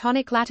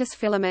photonic lattice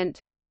filament.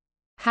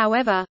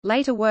 However,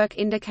 later work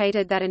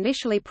indicated that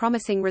initially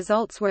promising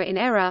results were in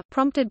error,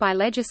 prompted by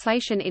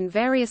legislation in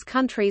various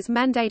countries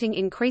mandating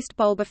increased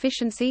bulb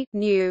efficiency.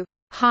 New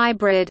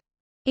hybrid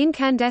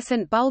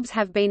incandescent bulbs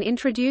have been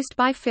introduced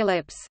by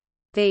Philips.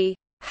 The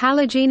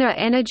Halogen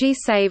energy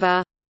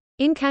saver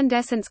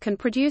incandescents can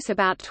produce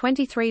about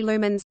 23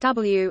 lumens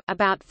W,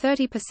 about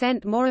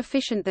 30% more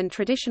efficient than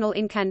traditional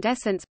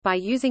incandescents, by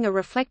using a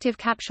reflective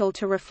capsule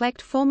to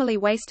reflect formerly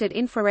wasted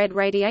infrared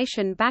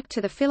radiation back to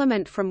the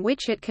filament from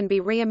which it can be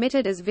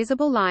re-emitted as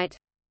visible light.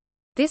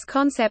 This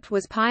concept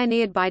was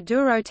pioneered by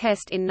Duro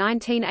Test in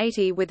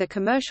 1980 with a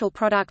commercial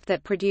product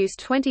that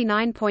produced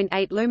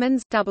 29.8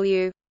 lumens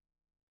W.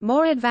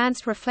 More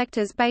advanced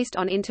reflectors based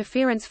on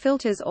interference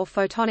filters or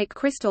photonic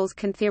crystals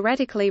can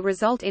theoretically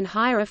result in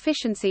higher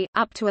efficiency,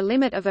 up to a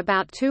limit of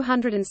about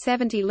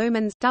 270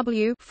 lumens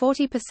W,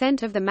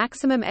 40% of the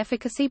maximum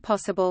efficacy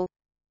possible.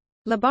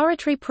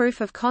 Laboratory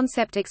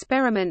proof-of-concept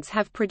experiments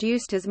have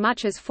produced as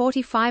much as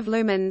 45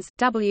 lumens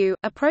W,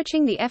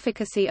 approaching the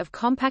efficacy of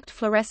compact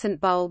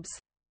fluorescent bulbs.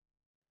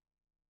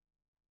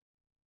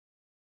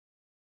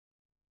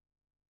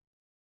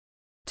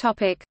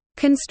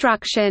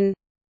 Construction.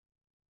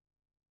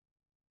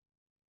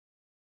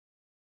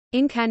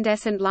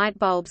 Incandescent light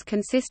bulbs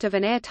consist of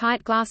an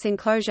air-tight glass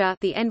enclosure,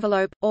 the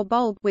envelope, or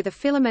bulb, with a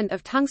filament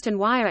of tungsten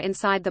wire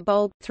inside the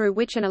bulb, through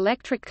which an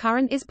electric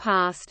current is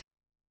passed.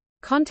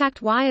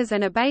 Contact wires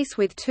and a base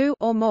with 2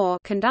 or more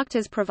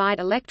conductors provide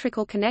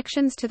electrical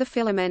connections to the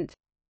filament.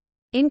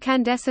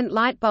 Incandescent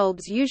light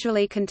bulbs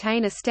usually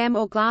contain a stem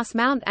or glass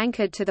mount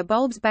anchored to the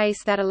bulb's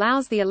base that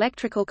allows the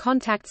electrical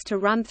contacts to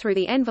run through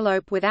the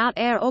envelope without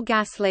air or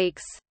gas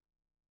leaks.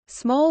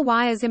 Small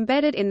wires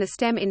embedded in the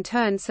stem in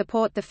turn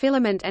support the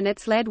filament and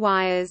its lead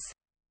wires.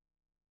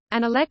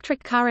 An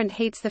electric current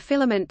heats the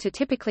filament to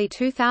typically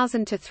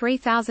 2000 to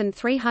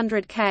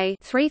 3300 K,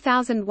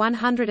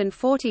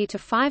 3140 to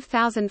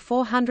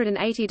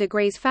 5480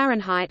 degrees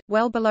Fahrenheit,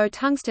 well below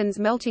tungsten's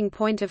melting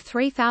point of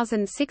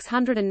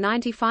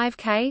 3695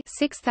 K,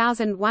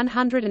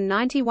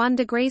 6191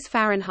 degrees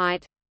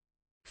Fahrenheit.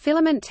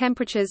 Filament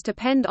temperatures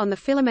depend on the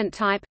filament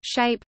type,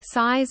 shape,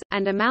 size,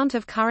 and amount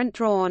of current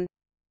drawn.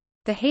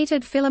 The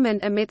heated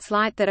filament emits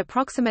light that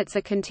approximates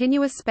a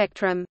continuous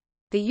spectrum.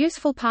 The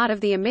useful part of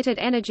the emitted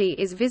energy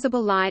is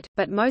visible light,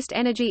 but most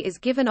energy is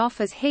given off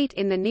as heat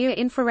in the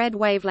near-infrared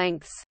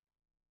wavelengths.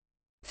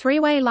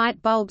 Three-way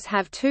light bulbs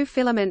have two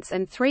filaments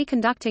and three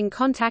conducting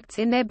contacts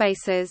in their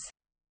bases.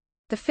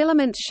 The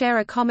filaments share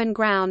a common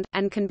ground,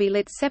 and can be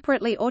lit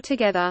separately or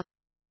together.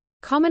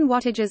 Common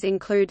wattages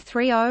include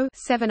 30,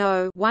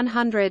 70,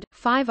 100,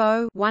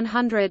 50,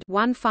 100,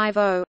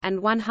 150,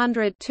 and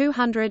 100,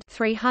 200,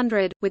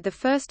 300, with the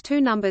first two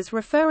numbers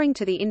referring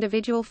to the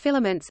individual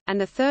filaments,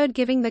 and the third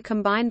giving the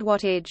combined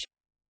wattage.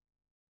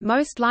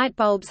 Most light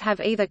bulbs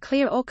have either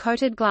clear or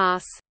coated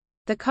glass.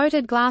 The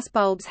coated glass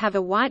bulbs have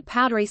a white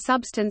powdery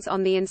substance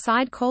on the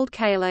inside called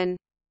kaolin.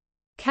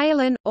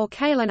 Kaolin, or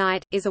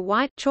kaolinite, is a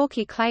white,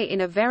 chalky clay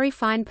in a very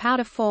fine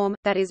powder form,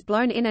 that is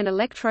blown in and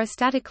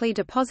electrostatically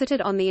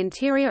deposited on the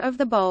interior of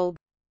the bulb.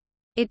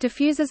 It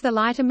diffuses the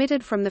light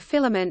emitted from the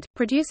filament,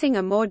 producing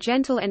a more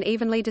gentle and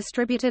evenly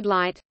distributed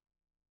light.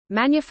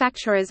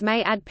 Manufacturers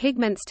may add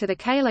pigments to the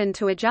kaolin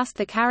to adjust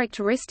the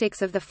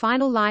characteristics of the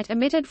final light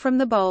emitted from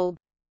the bulb.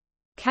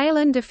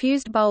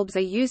 Kaolin-diffused bulbs are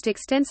used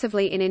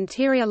extensively in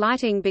interior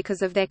lighting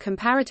because of their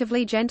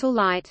comparatively gentle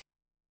light.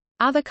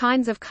 Other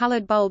kinds of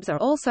colored bulbs are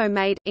also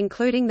made,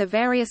 including the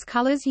various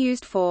colors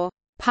used for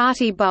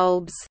party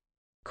bulbs,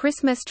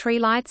 Christmas tree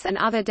lights and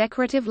other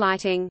decorative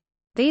lighting.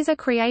 These are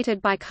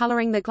created by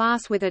coloring the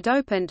glass with a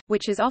dopant,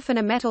 which is often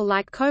a metal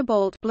like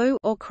cobalt blue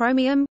or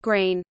chromium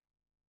green.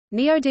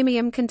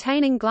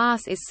 Neodymium-containing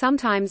glass is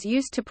sometimes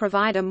used to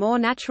provide a more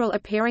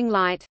natural-appearing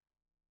light.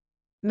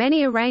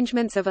 Many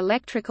arrangements of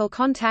electrical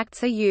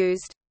contacts are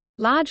used.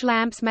 Large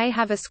lamps may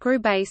have a screw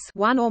base,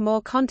 one or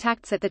more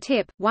contacts at the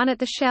tip, one at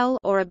the shell,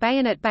 or a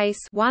bayonet base,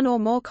 one or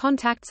more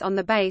contacts on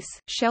the base,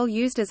 shell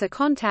used as a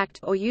contact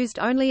or used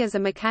only as a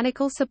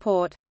mechanical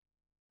support.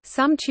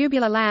 Some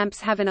tubular lamps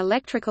have an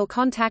electrical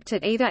contact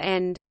at either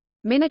end.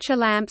 Miniature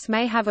lamps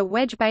may have a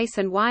wedge base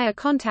and wire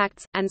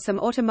contacts, and some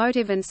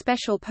automotive and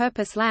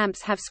special-purpose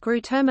lamps have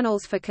screw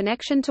terminals for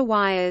connection to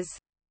wires.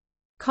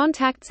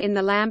 Contacts in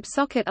the lamp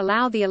socket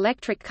allow the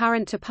electric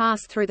current to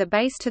pass through the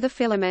base to the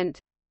filament.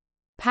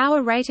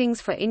 Power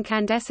ratings for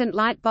incandescent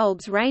light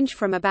bulbs range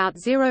from about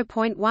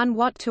 0.1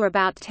 watt to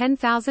about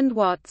 10,000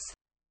 watts.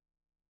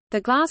 The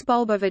glass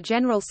bulb of a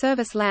general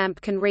service lamp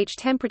can reach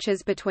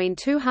temperatures between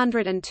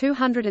 200 and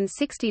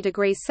 260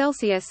 degrees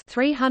Celsius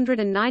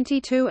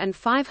 (392 and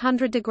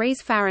 500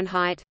 degrees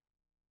Fahrenheit).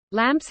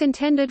 Lamps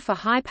intended for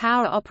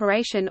high-power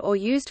operation or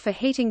used for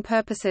heating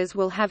purposes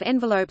will have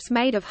envelopes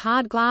made of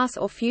hard glass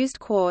or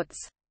fused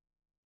quartz.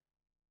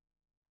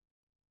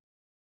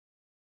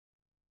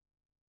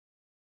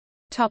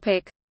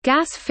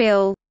 Gas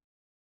fill.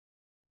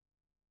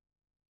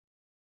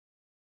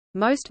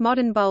 Most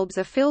modern bulbs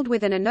are filled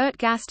with an inert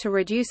gas to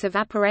reduce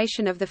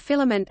evaporation of the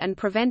filament and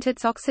prevent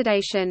its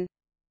oxidation.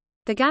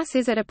 The gas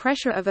is at a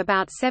pressure of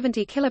about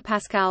 70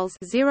 kilopascals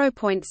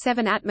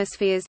 (0.7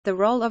 atmospheres). The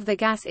role of the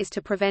gas is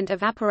to prevent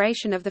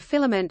evaporation of the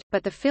filament,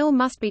 but the fill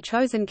must be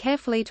chosen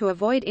carefully to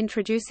avoid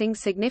introducing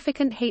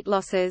significant heat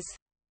losses.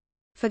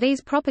 For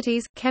these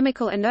properties,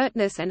 chemical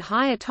inertness and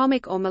high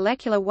atomic or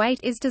molecular weight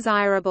is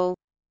desirable.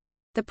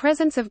 The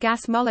presence of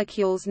gas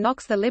molecules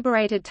knocks the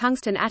liberated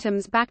tungsten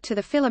atoms back to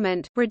the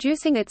filament,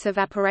 reducing its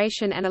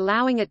evaporation and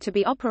allowing it to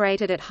be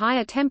operated at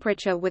higher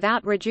temperature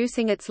without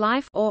reducing its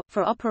life or,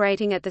 for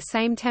operating at the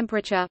same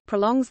temperature,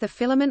 prolongs the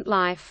filament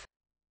life.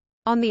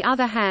 On the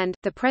other hand,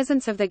 the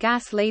presence of the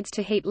gas leads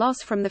to heat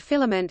loss from the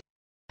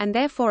filament—and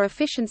therefore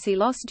efficiency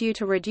loss due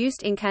to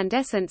reduced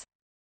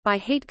incandescence—by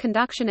heat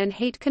conduction and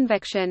heat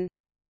convection.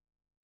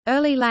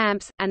 Early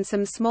lamps, and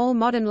some small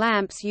modern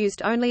lamps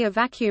used only a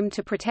vacuum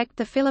to protect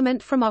the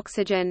filament from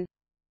oxygen.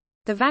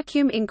 The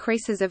vacuum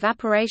increases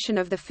evaporation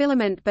of the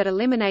filament but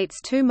eliminates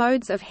two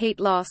modes of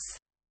heat loss.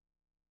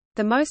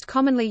 The most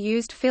commonly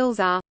used fills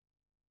are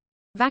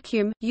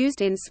vacuum, used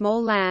in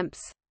small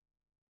lamps.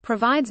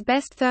 Provides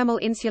best thermal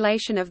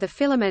insulation of the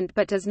filament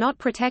but does not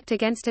protect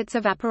against its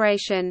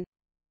evaporation.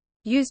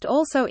 Used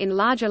also in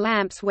larger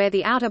lamps where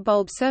the outer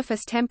bulb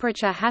surface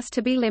temperature has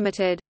to be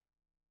limited.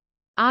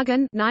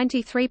 Argon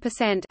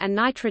 93% and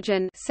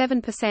nitrogen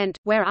 7%,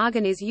 where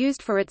argon is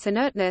used for its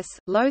inertness,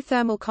 low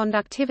thermal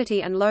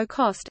conductivity and low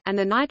cost, and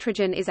the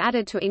nitrogen is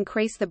added to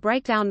increase the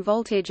breakdown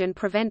voltage and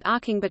prevent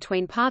arcing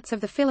between parts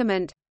of the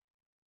filament.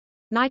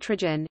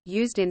 Nitrogen,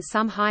 used in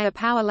some higher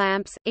power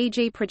lamps,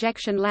 e.g.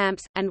 projection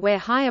lamps, and where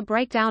higher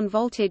breakdown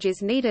voltage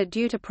is needed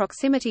due to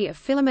proximity of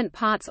filament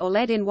parts or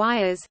lead in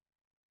wires.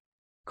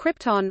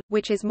 Krypton,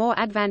 which is more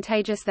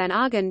advantageous than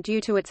argon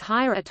due to its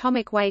higher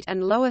atomic weight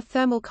and lower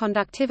thermal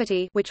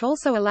conductivity, which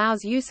also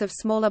allows use of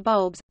smaller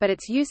bulbs, but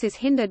its use is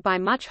hindered by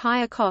much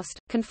higher cost,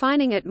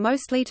 confining it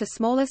mostly to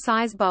smaller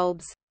size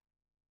bulbs.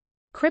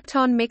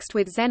 Krypton mixed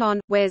with xenon,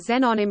 where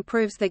xenon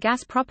improves the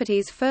gas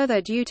properties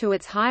further due to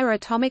its higher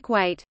atomic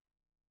weight.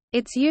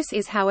 Its use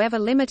is however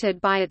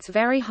limited by its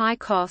very high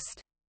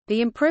cost.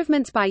 The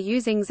improvements by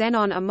using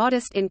xenon are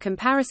modest in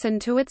comparison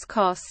to its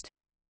cost.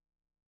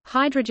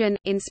 Hydrogen,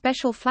 in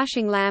special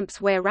flashing lamps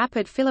where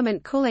rapid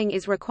filament cooling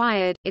is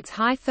required, its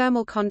high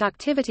thermal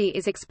conductivity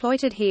is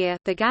exploited here.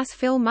 The gas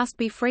fill must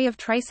be free of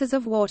traces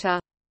of water.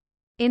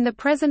 In the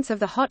presence of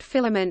the hot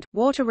filament,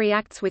 water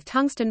reacts with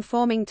tungsten,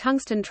 forming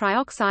tungsten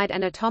trioxide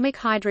and atomic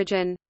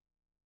hydrogen.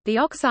 The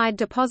oxide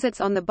deposits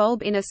on the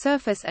bulb inner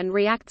surface and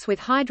reacts with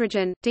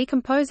hydrogen,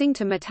 decomposing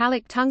to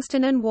metallic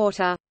tungsten and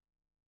water.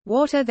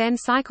 Water then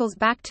cycles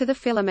back to the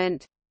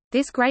filament.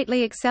 This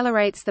greatly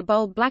accelerates the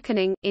bulb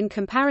blackening, in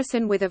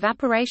comparison with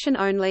evaporation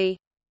only.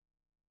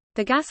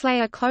 The gas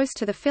layer close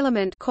to the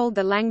filament, called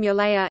the Langmuir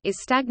layer,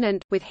 is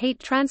stagnant, with heat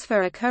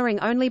transfer occurring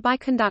only by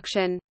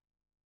conduction.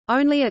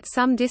 Only at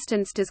some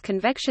distance does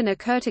convection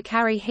occur to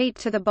carry heat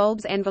to the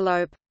bulb's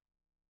envelope.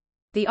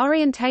 The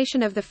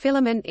orientation of the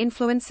filament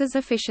influences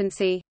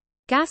efficiency.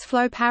 Gas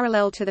flow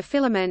parallel to the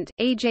filament,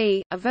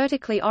 e.g., a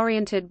vertically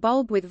oriented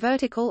bulb with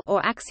vertical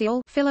or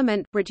axial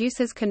filament,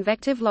 reduces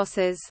convective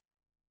losses.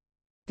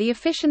 The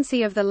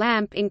efficiency of the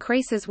lamp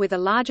increases with a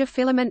larger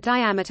filament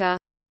diameter.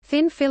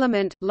 Thin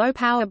filament,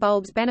 low-power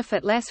bulbs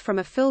benefit less from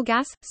a fill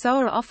gas, so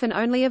are often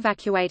only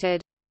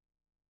evacuated.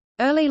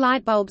 Early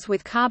light bulbs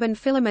with carbon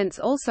filaments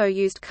also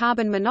used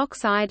carbon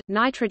monoxide,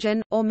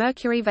 nitrogen, or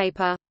mercury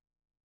vapor.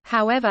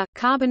 However,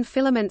 carbon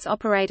filaments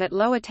operate at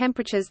lower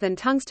temperatures than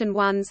tungsten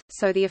ones,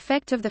 so the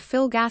effect of the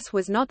fill gas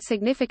was not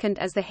significant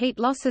as the heat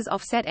losses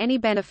offset any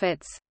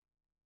benefits.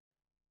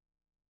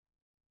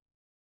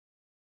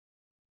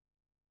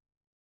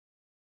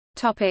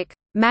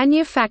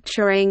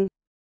 Manufacturing.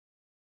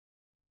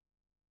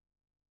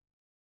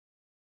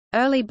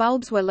 Early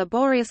bulbs were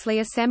laboriously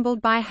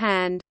assembled by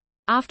hand.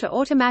 After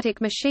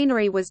automatic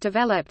machinery was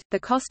developed, the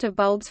cost of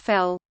bulbs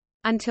fell.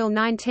 Until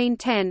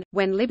 1910,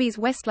 when Libby's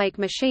Westlake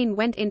machine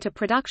went into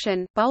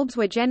production, bulbs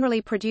were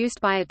generally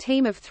produced by a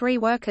team of 3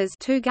 workers,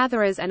 2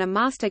 gatherers and a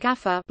master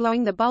gaffer,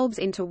 blowing the bulbs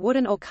into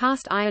wooden or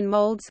cast iron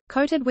molds,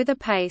 coated with a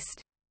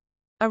paste.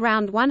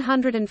 Around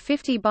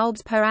 150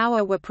 bulbs per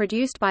hour were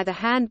produced by the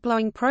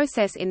hand-blowing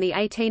process in the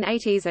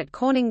 1880s at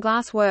Corning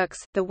Glass Works.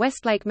 The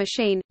Westlake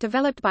machine,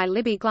 developed by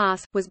Libby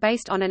Glass, was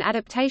based on an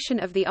adaptation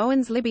of the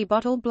Owens-Libby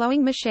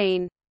bottle-blowing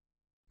machine.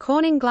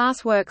 Corning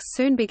Glass Works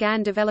soon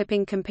began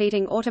developing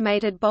competing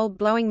automated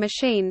bulb-blowing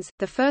machines,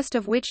 the first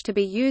of which to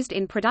be used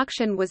in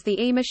production was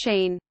the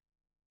E-machine.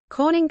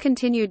 Corning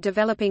continued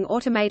developing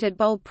automated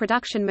bulb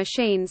production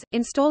machines,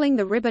 installing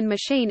the ribbon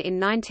machine in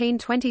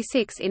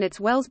 1926 in its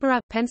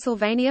Wellsboro,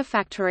 Pennsylvania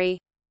factory.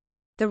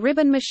 The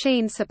ribbon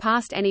machine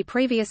surpassed any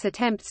previous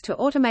attempts to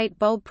automate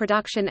bulb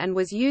production and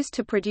was used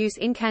to produce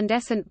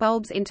incandescent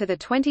bulbs into the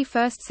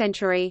 21st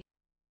century.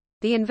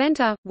 The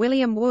inventor,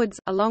 William Woods,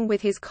 along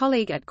with his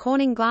colleague at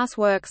Corning Glass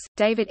Works,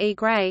 David E.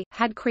 Gray,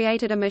 had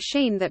created a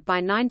machine that by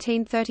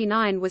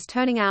 1939 was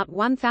turning out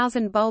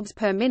 1,000 bulbs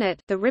per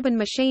minute. The ribbon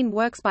machine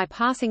works by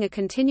passing a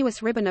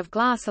continuous ribbon of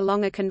glass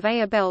along a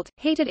conveyor belt,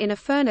 heated in a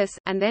furnace,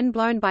 and then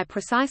blown by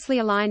precisely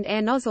aligned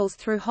air nozzles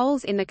through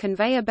holes in the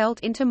conveyor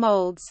belt into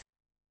molds.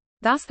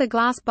 Thus the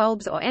glass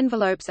bulbs or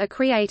envelopes are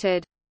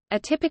created. A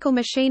typical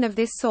machine of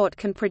this sort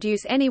can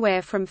produce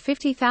anywhere from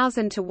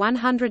 50,000 to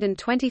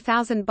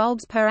 120,000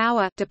 bulbs per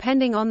hour,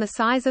 depending on the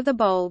size of the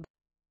bulb.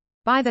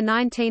 By the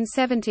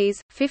 1970s,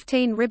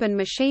 15 ribbon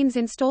machines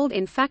installed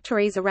in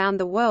factories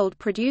around the world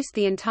produced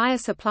the entire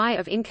supply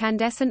of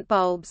incandescent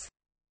bulbs.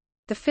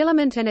 The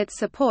filament and its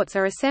supports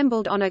are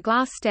assembled on a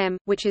glass stem,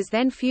 which is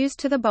then fused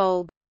to the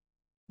bulb.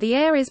 The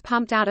air is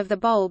pumped out of the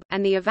bulb,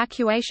 and the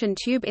evacuation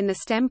tube in the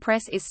stem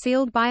press is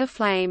sealed by a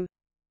flame.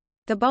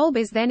 The bulb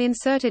is then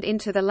inserted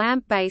into the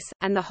lamp base,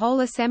 and the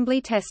whole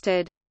assembly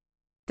tested.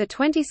 The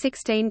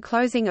 2016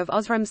 closing of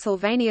Osram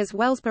Sylvania's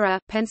Wellsboro,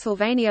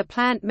 Pennsylvania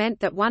plant meant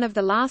that one of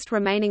the last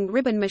remaining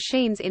ribbon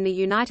machines in the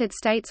United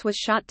States was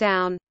shut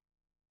down.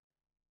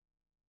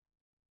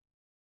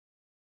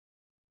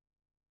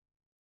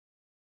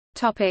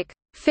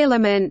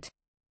 Filament.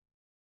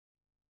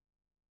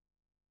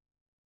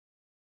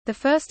 The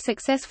first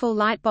successful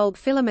light bulb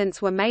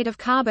filaments were made of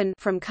carbon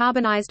from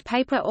carbonized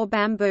paper or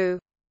bamboo.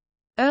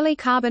 Early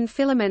carbon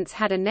filaments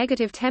had a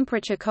negative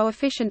temperature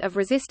coefficient of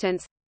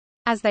resistance.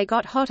 As they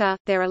got hotter,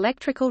 their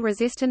electrical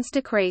resistance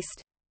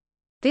decreased.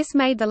 This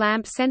made the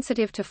lamp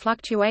sensitive to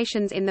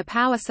fluctuations in the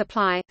power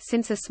supply,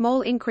 since a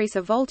small increase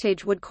of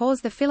voltage would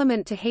cause the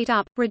filament to heat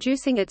up,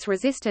 reducing its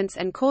resistance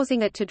and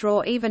causing it to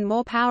draw even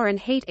more power and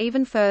heat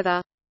even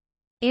further.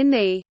 In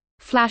the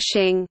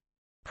flashing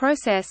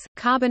process,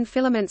 carbon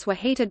filaments were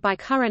heated by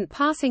current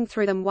passing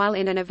through them while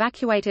in an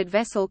evacuated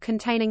vessel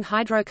containing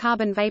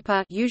hydrocarbon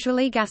vapor,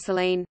 usually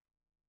gasoline.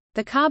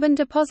 The carbon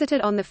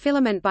deposited on the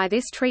filament by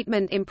this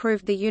treatment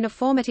improved the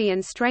uniformity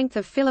and strength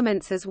of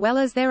filaments as well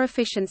as their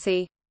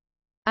efficiency.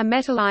 A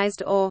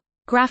metallized or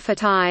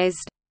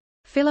graphitized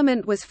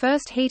filament was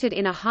first heated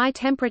in a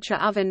high-temperature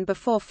oven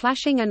before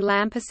flashing and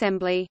lamp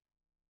assembly.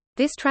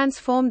 This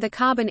transformed the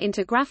carbon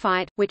into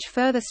graphite, which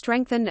further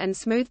strengthened and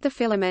smoothed the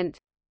filament.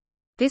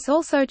 This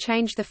also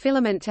changed the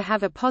filament to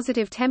have a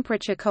positive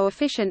temperature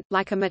coefficient,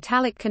 like a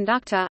metallic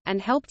conductor,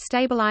 and helped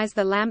stabilize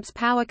the lamp's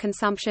power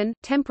consumption,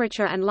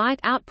 temperature and light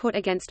output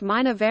against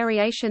minor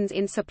variations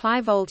in supply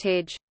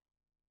voltage.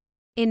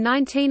 In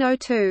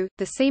 1902,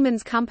 the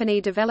Siemens company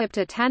developed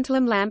a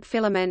tantalum lamp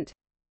filament.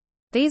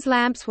 These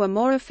lamps were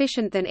more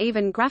efficient than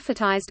even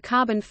graphitized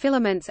carbon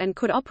filaments and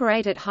could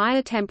operate at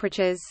higher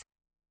temperatures.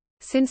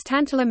 Since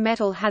tantalum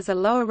metal has a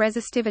lower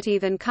resistivity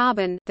than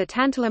carbon, the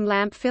tantalum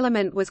lamp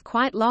filament was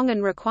quite long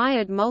and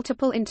required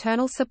multiple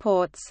internal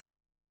supports.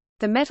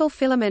 The metal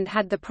filament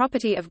had the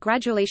property of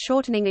gradually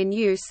shortening in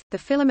use. The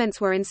filaments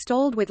were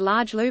installed with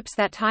large loops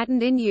that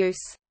tightened in use.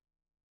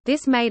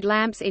 This made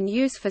lamps in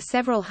use for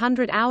several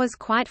hundred hours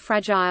quite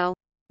fragile.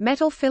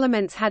 Metal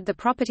filaments had the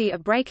property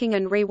of breaking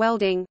and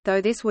re-welding,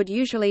 though this would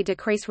usually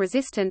decrease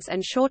resistance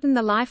and shorten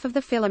the life of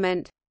the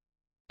filament.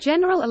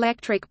 General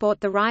Electric bought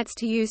the rights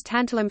to use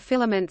tantalum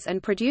filaments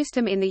and produced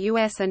them in the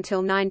U.S. until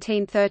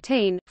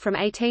 1913. From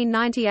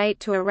 1898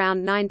 to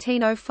around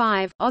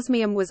 1905,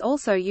 osmium was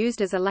also used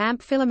as a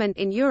lamp filament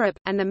in Europe,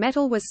 and the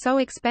metal was so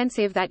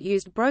expensive that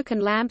used broken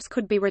lamps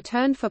could be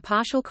returned for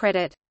partial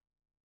credit.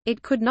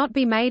 It could not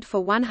be made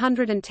for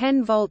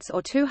 110 volts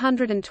or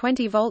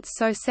 220 volts,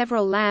 so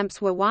several lamps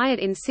were wired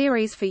in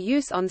series for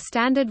use on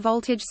standard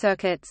voltage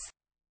circuits.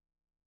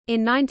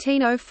 In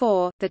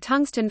 1904, the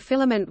tungsten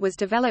filament was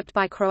developed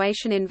by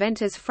Croatian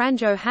inventors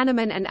Franjo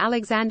Hanaman and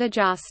Alexander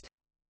Just.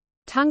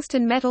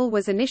 Tungsten metal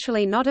was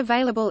initially not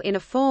available in a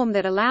form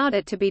that allowed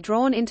it to be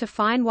drawn into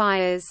fine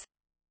wires.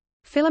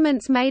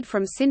 Filaments made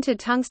from sintered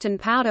tungsten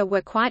powder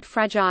were quite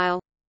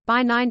fragile.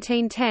 By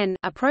 1910,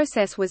 a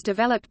process was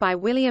developed by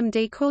William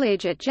D.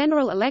 Coolidge at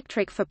General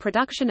Electric for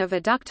production of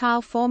a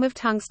ductile form of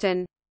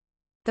tungsten.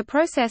 The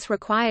process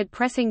required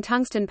pressing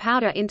tungsten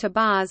powder into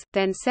bars,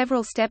 then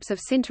several steps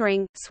of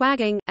sintering,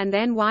 swagging, and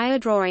then wire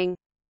drawing.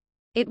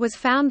 It was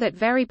found that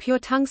very pure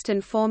tungsten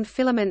formed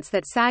filaments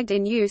that sagged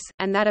in use,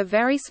 and that a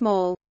very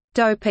small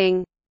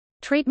doping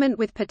treatment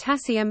with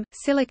potassium,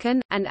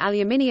 silicon, and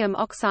aluminium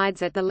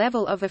oxides at the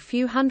level of a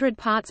few hundred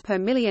parts per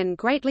million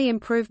greatly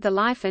improved the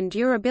life and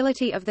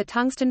durability of the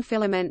tungsten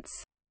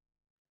filaments.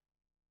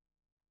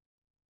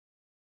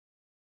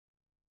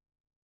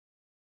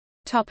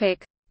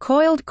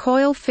 Coiled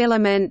coil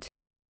filament.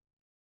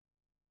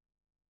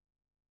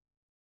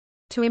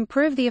 To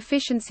improve the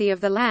efficiency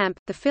of the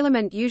lamp, the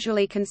filament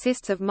usually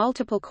consists of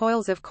multiple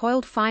coils of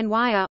coiled fine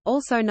wire,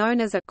 also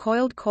known as a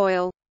coiled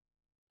coil.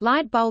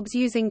 Light bulbs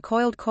using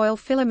coiled coil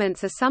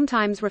filaments are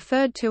sometimes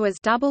referred to as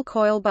double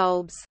coil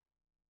bulbs.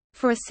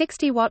 For a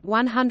 60-watt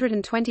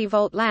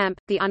 120-volt lamp,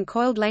 the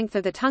uncoiled length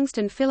of the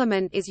tungsten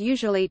filament is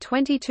usually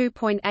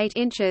 22.8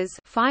 inches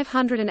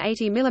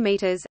 (580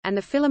 mm), and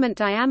the filament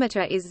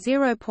diameter is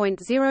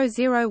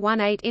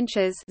 0.0018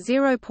 inches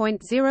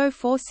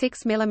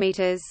 (0.046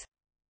 mm).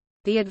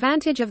 The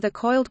advantage of the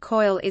coiled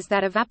coil is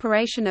that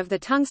evaporation of the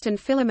tungsten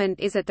filament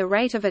is at the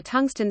rate of a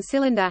tungsten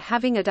cylinder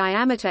having a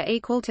diameter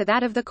equal to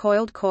that of the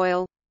coiled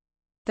coil.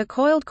 The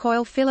coiled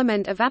coil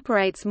filament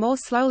evaporates more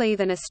slowly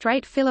than a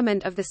straight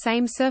filament of the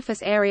same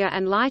surface area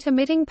and light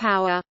emitting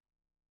power.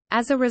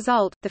 As a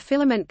result, the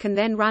filament can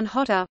then run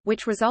hotter,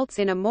 which results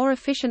in a more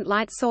efficient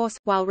light source,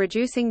 while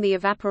reducing the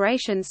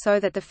evaporation so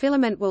that the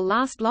filament will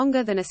last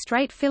longer than a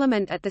straight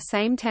filament at the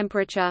same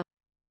temperature.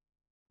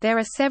 There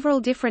are several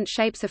different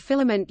shapes of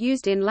filament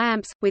used in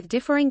lamps, with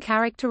differing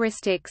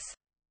characteristics.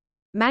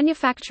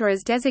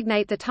 Manufacturers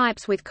designate the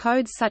types with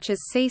codes such as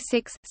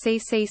C6,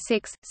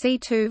 CC6,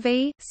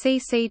 C2V,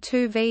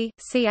 CC2V,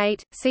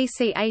 C8,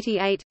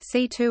 CC88,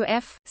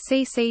 C2F,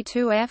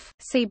 CC2F,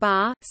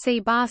 C-bar,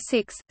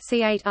 C-bar6,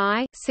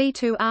 C8I,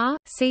 C2R,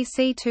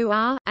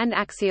 CC2R, and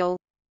axial.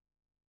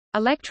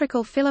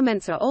 Electrical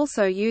filaments are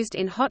also used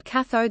in hot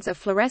cathodes of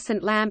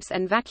fluorescent lamps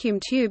and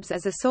vacuum tubes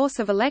as a source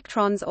of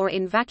electrons or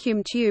in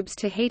vacuum tubes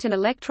to heat an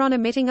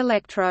electron-emitting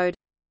electrode.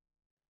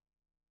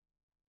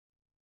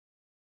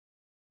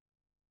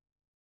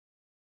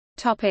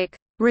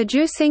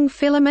 Reducing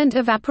filament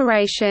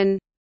evaporation.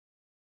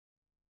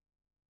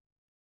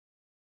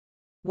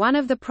 One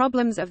of the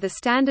problems of the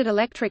standard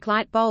electric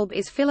light bulb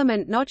is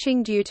filament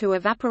notching due to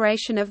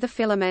evaporation of the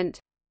filament.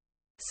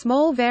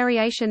 Small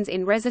variations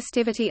in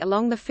resistivity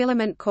along the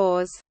filament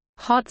cause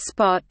hot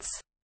spots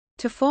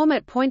to form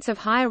at points of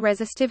higher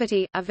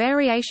resistivity. A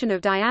variation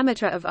of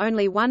diameter of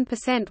only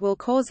 1% will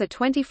cause a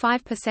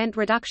 25%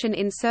 reduction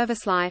in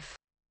service life.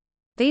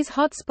 These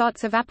hot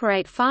spots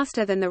evaporate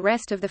faster than the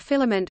rest of the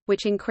filament,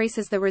 which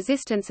increases the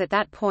resistance at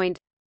that point.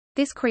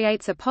 This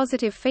creates a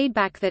positive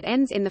feedback that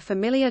ends in the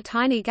familiar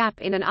tiny gap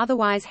in an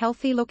otherwise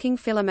healthy-looking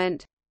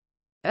filament.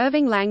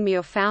 Irving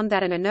Langmuir found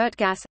that an inert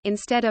gas,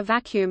 instead of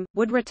vacuum,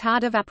 would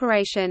retard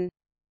evaporation.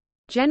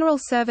 General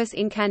service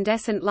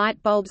incandescent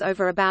light bulbs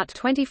over about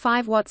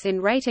 25 watts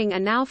in rating are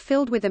now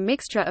filled with a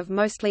mixture of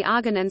mostly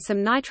argon and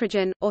some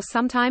nitrogen, or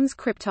sometimes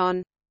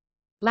krypton.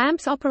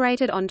 Lamps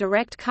operated on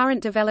direct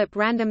current develop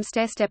random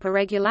stair-step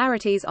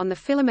irregularities on the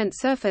filament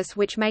surface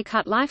which may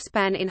cut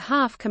lifespan in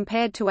half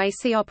compared to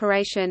AC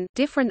operation.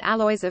 Different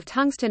alloys of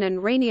tungsten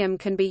and rhenium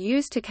can be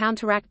used to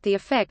counteract the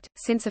effect,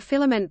 since a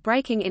filament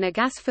breaking in a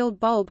gas-filled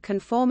bulb can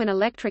form an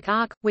electric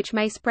arc, which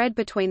may spread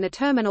between the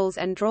terminals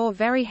and draw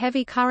very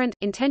heavy current.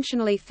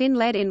 Intentionally thin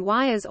lead-in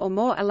wires or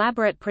more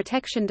elaborate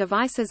protection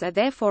devices are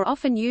therefore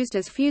often used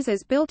as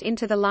fuses built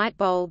into the light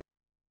bulb.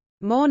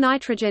 More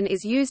nitrogen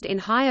is used in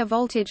higher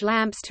voltage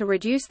lamps to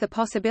reduce the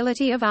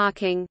possibility of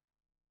arcing.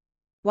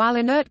 While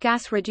inert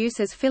gas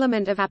reduces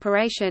filament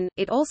evaporation,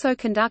 it also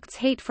conducts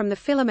heat from the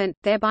filament,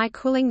 thereby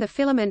cooling the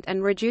filament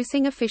and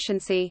reducing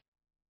efficiency.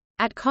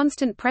 At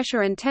constant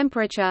pressure and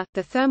temperature,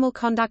 the thermal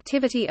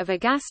conductivity of a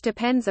gas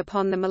depends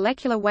upon the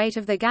molecular weight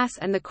of the gas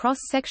and the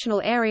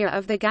cross-sectional area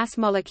of the gas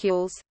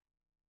molecules.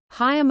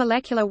 Higher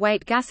molecular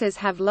weight gases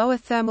have lower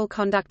thermal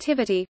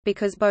conductivity,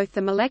 because both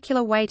the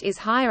molecular weight is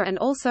higher and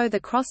also the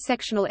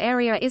cross-sectional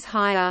area is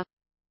higher.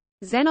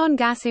 Xenon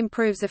gas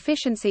improves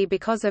efficiency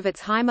because of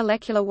its high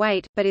molecular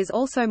weight, but is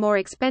also more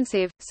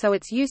expensive, so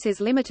its use is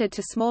limited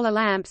to smaller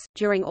lamps.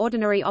 During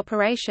ordinary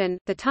operation,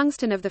 the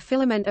tungsten of the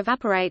filament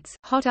evaporates.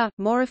 Hotter,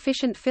 more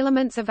efficient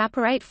filaments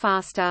evaporate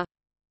faster.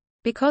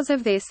 Because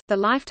of this, the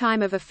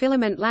lifetime of a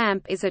filament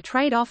lamp is a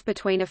trade-off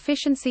between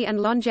efficiency and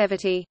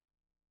longevity.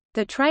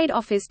 The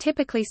trade-off is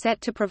typically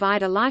set to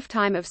provide a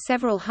lifetime of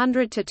several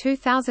hundred to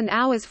 2,000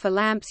 hours for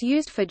lamps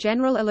used for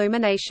general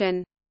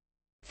illumination.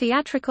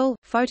 Theatrical,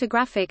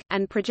 photographic,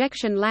 and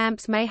projection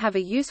lamps may have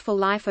a useful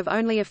life of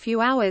only a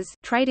few hours,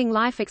 trading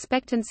life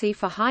expectancy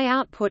for high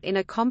output in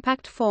a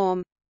compact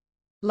form.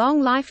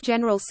 Long-life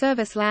general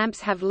service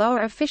lamps have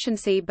lower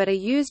efficiency but are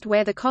used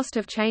where the cost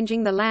of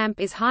changing the lamp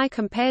is high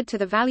compared to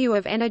the value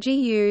of energy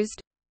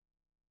used.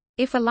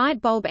 If a light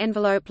bulb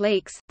envelope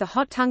leaks, the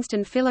hot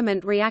tungsten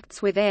filament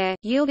reacts with air,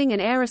 yielding an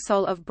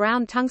aerosol of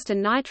brown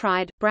tungsten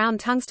nitride, brown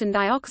tungsten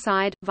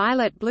dioxide,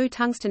 violet-blue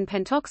tungsten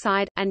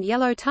pentoxide, and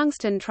yellow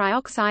tungsten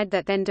trioxide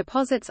that then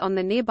deposits on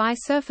the nearby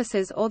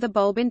surfaces or the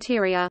bulb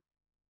interior.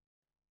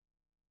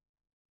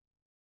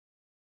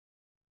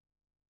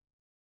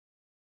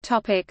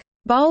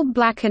 Bulb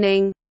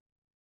blackening.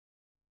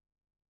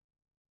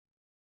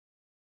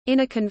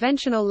 In a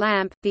conventional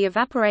lamp, the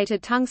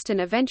evaporated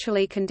tungsten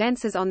eventually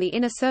condenses on the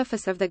inner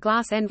surface of the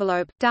glass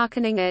envelope,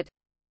 darkening it.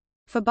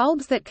 For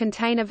bulbs that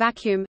contain a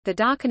vacuum, the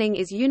darkening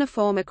is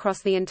uniform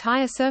across the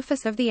entire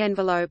surface of the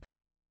envelope.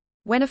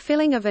 When a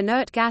filling of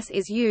inert gas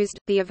is used,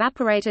 the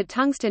evaporated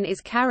tungsten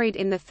is carried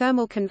in the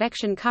thermal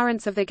convection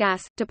currents of the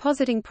gas,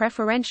 depositing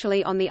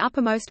preferentially on the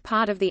uppermost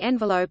part of the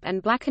envelope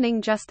and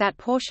blackening just that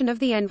portion of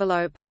the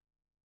envelope.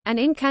 An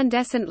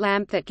incandescent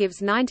lamp that gives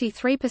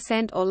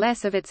 93% or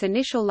less of its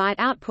initial light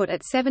output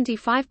at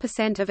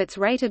 75% of its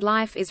rated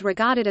life is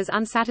regarded as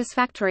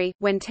unsatisfactory,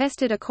 when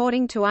tested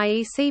according to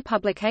IEC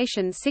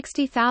publication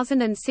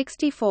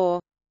 60064.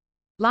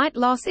 Light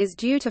loss is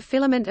due to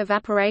filament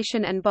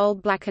evaporation and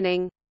bulb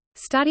blackening.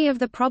 Study of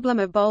the problem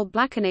of bulb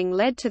blackening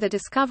led to the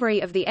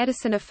discovery of the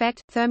Edison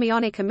effect,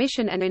 thermionic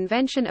emission and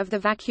invention of the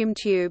vacuum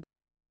tube.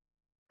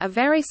 A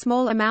very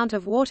small amount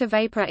of water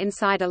vapor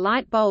inside a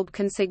light bulb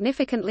can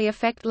significantly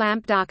affect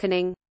lamp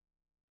darkening.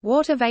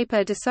 Water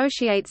vapor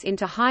dissociates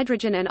into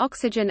hydrogen and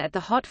oxygen at the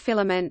hot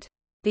filament.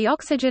 The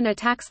oxygen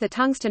attacks the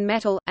tungsten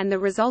metal, and the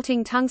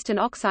resulting tungsten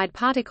oxide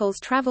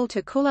particles travel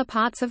to cooler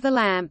parts of the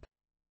lamp.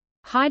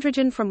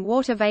 Hydrogen from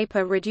water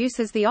vapor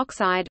reduces the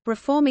oxide,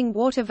 reforming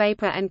water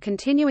vapor and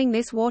continuing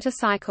this water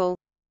cycle.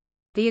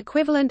 The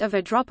equivalent of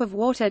a drop of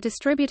water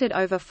distributed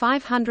over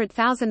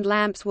 500,000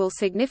 lamps will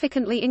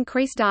significantly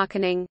increase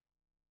darkening.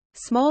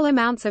 Small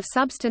amounts of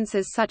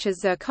substances such as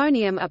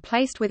zirconium are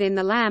placed within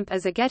the lamp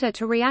as a getter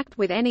to react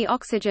with any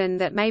oxygen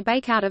that may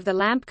bake out of the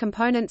lamp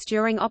components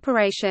during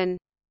operation.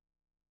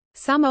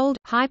 Some old,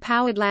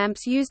 high-powered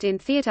lamps used in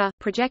theater,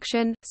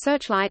 projection,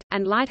 searchlight,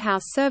 and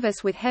lighthouse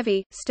service with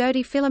heavy,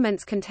 sturdy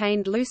filaments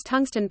contained loose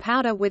tungsten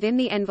powder within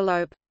the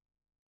envelope.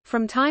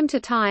 From time to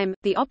time,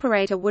 the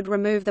operator would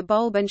remove the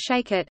bulb and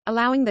shake it,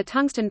 allowing the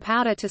tungsten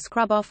powder to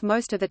scrub off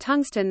most of the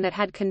tungsten that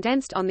had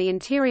condensed on the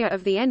interior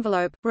of the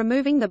envelope,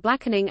 removing the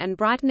blackening and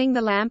brightening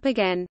the lamp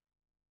again.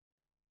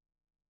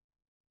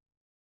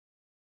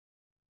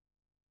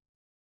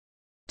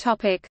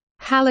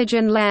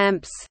 Halogen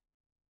lamps.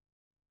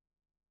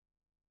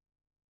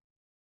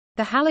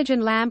 The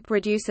halogen lamp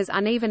reduces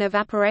uneven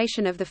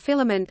evaporation of the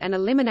filament and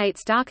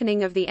eliminates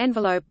darkening of the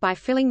envelope by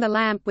filling the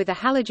lamp with a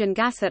halogen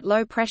gas at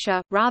low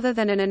pressure, rather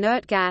than an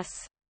inert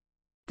gas.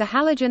 The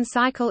halogen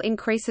cycle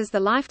increases the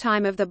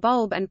lifetime of the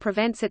bulb and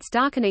prevents its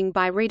darkening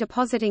by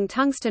redepositing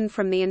tungsten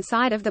from the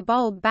inside of the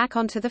bulb back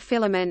onto the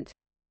filament.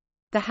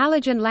 The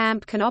halogen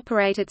lamp can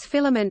operate its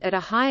filament at a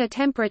higher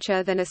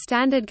temperature than a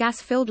standard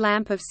gas-filled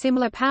lamp of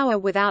similar power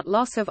without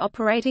loss of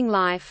operating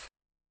life.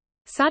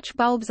 Such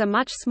bulbs are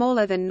much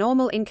smaller than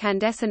normal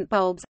incandescent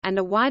bulbs, and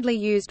are widely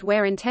used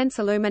where intense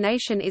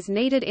illumination is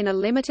needed in a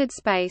limited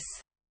space.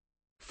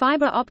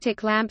 Fiber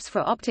optic lamps for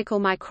optical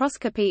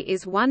microscopy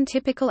is one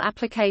typical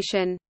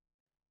application.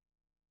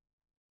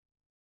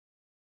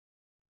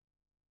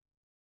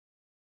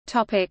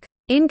 Topic: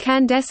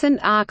 Incandescent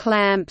arc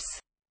lamps.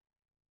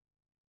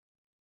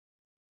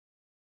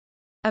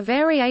 A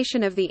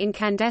variation of the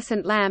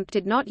incandescent lamp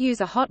did not use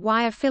a hot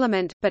wire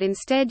filament, but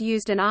instead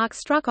used an arc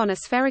struck on a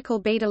spherical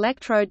bead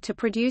electrode to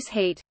produce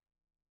heat.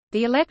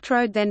 The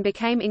electrode then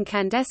became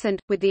incandescent,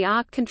 with the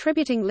arc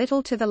contributing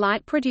little to the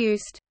light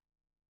produced.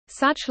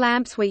 Such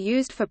lamps were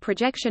used for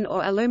projection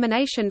or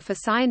illumination for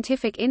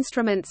scientific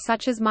instruments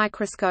such as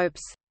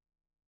microscopes.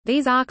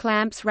 These arc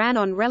lamps ran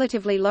on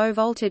relatively low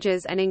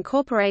voltages and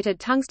incorporated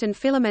tungsten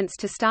filaments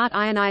to start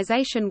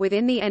ionization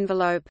within the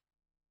envelope.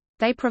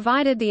 They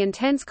provided the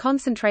intense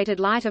concentrated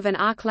light of an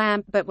arc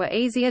lamp but were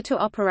easier to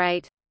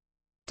operate.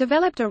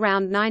 Developed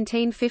around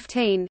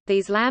 1915,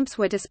 these lamps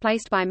were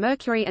displaced by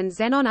mercury and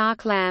xenon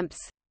arc lamps.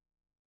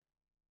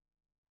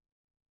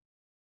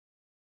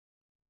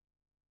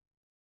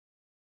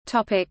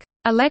 Topic: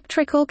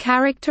 Electrical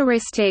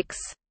characteristics.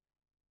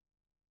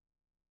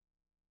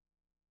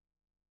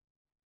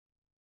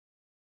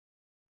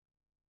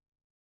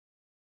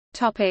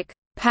 Topic: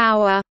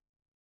 Power.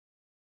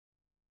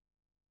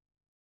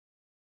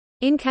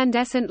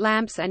 Incandescent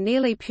lamps are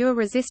nearly pure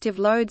resistive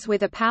loads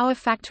with a power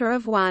factor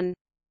of 1.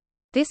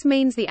 This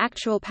means the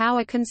actual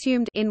power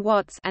consumed in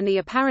watts and the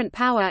apparent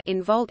power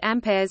in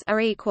volt-amperes are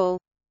equal.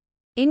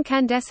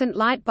 Incandescent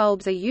light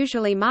bulbs are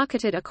usually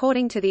marketed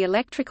according to the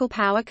electrical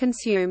power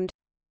consumed.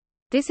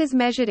 This is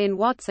measured in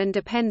watts and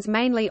depends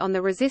mainly on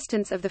the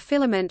resistance of the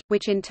filament,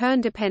 which in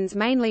turn depends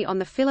mainly on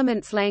the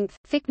filament's length,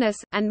 thickness,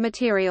 and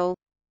material.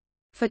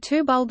 For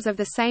two bulbs of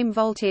the same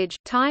voltage,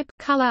 type,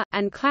 color,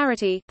 and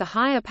clarity, the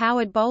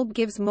higher-powered bulb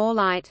gives more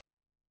light.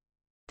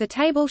 The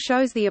table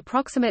shows the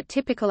approximate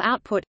typical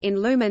output, in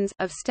lumens,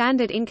 of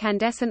standard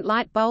incandescent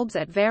light bulbs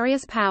at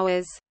various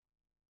powers.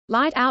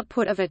 Light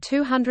output of a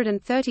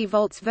 230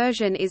 volts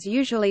version is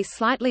usually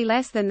slightly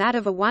less than that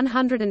of a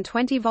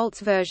 120 volts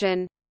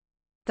version.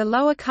 The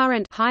lower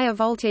current higher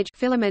voltage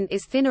filament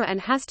is thinner and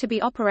has to be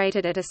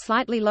operated at a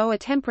slightly lower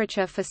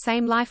temperature for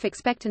same life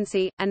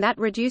expectancy, and that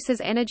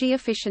reduces energy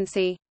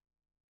efficiency.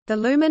 The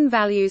lumen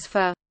values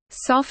for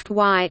soft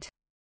white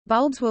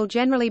bulbs will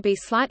generally be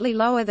slightly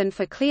lower than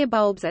for clear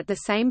bulbs at the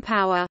same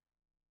power.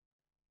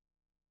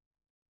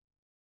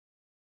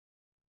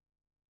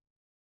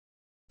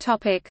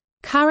 Topic: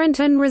 Current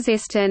and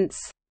resistance.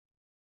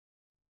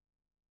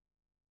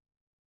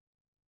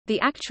 The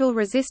actual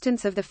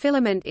resistance of the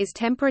filament is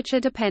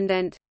temperature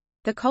dependent.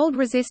 The cold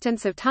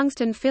resistance of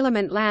tungsten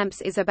filament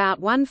lamps is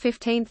about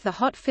 1/15 the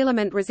hot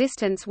filament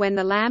resistance when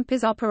the lamp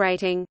is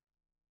operating.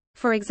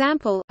 For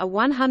example, a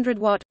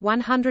 100-watt,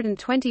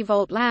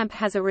 120-volt lamp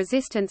has a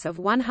resistance of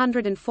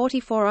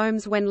 144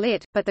 ohms when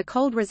lit, but the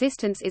cold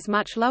resistance is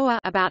much lower,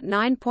 about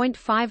 9.5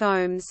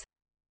 ohms.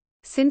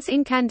 Since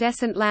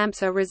incandescent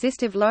lamps are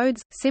resistive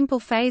loads, simple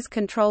phase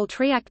control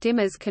triac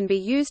dimmers can be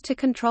used to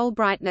control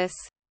brightness.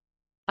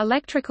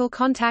 Electrical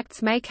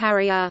contacts may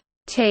carry a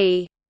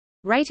T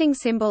rating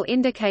symbol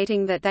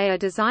indicating that they are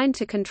designed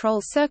to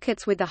control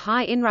circuits with the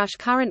high inrush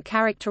current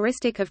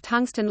characteristic of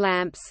tungsten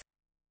lamps.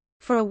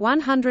 For a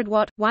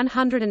 100-watt,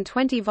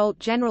 120-volt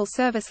general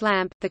service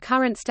lamp, the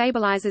current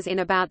stabilizes in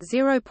about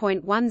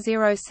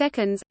 0.10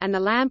 seconds, and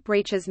the lamp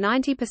reaches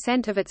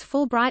 90% of its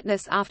full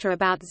brightness after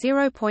about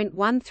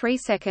 0.13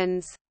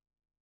 seconds.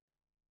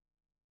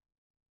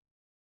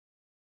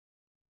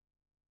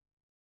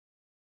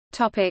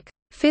 Topic: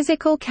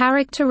 Physical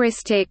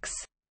characteristics.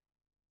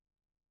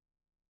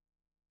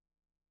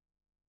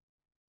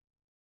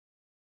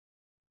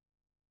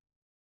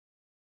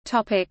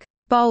 Topic: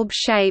 Bulb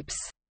shapes.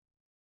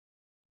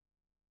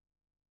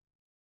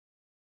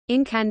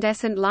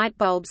 Incandescent light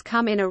bulbs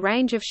come in a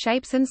range of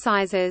shapes and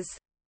sizes.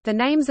 The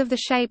names of the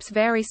shapes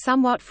vary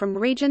somewhat from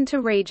region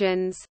to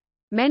regions.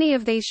 Many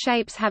of these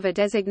shapes have a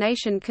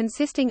designation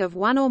consisting of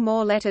one or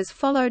more letters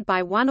followed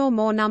by one or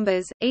more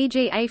numbers,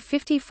 e.g.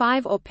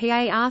 A55 or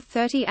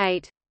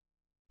PAR38.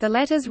 The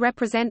letters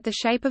represent the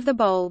shape of the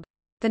bulb.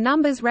 The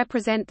numbers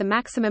represent the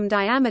maximum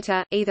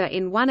diameter, either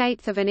in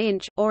 1/8 of an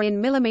inch, or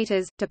in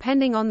millimeters,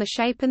 depending on the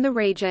shape and the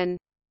region.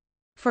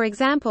 For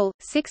example,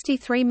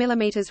 63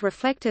 mm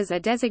reflectors are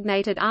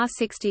designated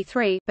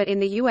R63, but in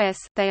the US,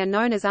 they are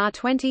known as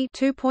R20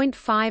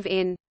 2.5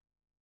 in.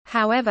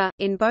 However,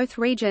 in both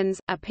regions,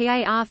 a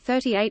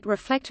PAR38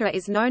 reflector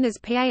is known as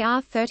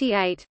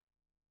PAR38.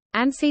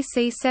 ANSI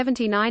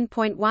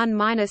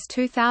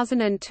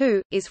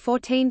C79.1-2002, is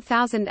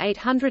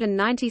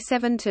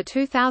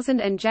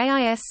 14,897-2000 and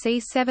JIS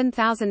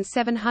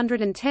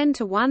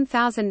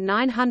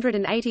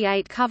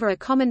C7710-1988 cover a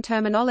common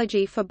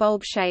terminology for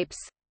bulb shapes.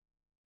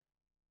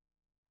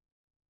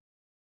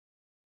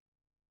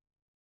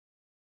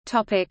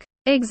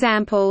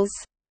 Examples.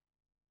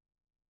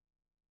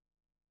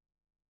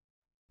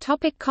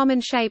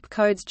 Common shape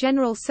codes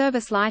general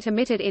service light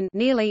emitted in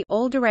nearly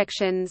all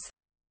directions.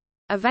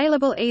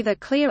 Available either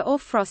clear or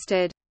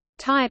frosted.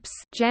 Types: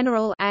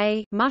 general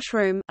A,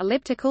 mushroom,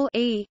 elliptical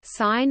E,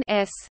 sine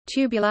S,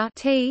 tubular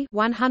T,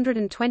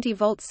 120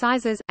 volt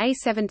sizes,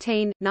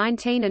 A17,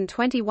 19 and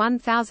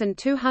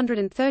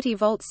 21230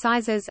 volt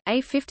sizes,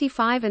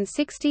 A55 and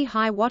 60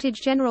 high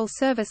wattage general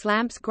service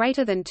lamps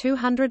greater than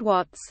 200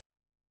 watts.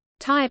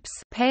 Types: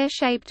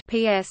 pear-shaped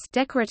PS,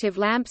 decorative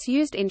lamps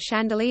used in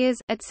chandeliers,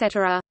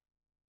 etc.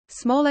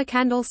 Smaller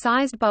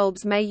candle-sized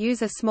bulbs may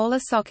use a smaller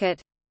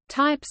socket.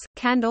 Types: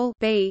 candle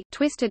B,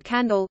 twisted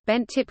candle,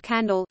 bent tip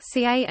candle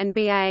CA and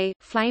BA,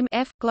 flame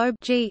F, globe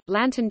G,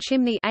 lantern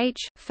chimney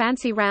H,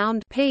 fancy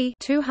round P,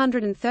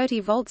 230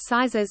 volt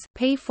sizes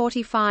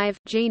P45,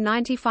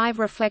 G95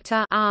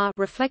 reflector R,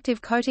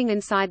 reflective coating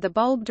inside the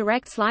bulb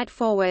directs light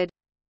forward.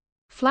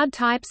 Flood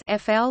types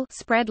FL,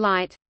 spread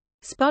light.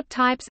 Spot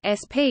types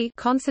SP,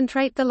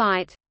 concentrate the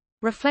light.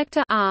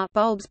 Reflector R,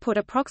 bulbs put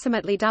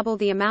approximately double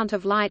the amount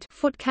of light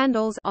foot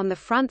candles on the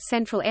front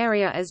central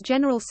area as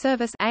general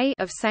service A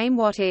of same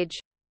wattage.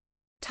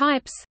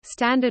 Types: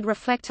 standard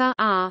reflector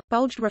R,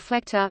 bulged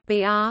reflector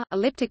BR,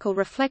 elliptical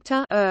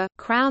reflector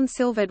crown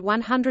silvered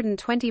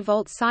 120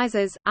 volt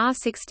sizes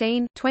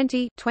R16,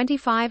 20,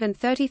 25 and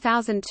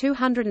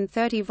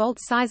 30,230 volt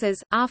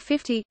sizes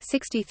R50,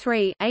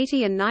 63,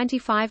 80 and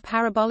 95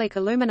 parabolic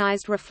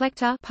aluminized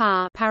reflector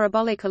PAR,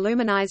 parabolic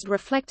aluminized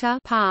reflector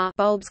PAR,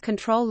 bulbs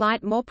control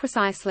light more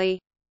precisely.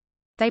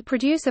 They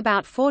produce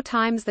about 4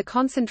 times the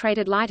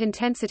concentrated light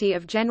intensity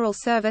of general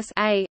service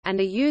A, and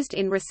are used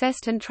in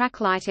recessed and track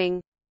lighting.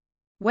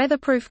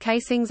 Weatherproof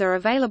casings are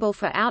available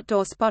for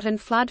outdoor spot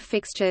and flood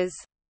fixtures.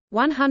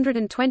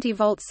 120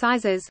 volt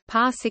sizes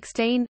PAR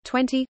 16,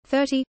 20,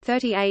 30,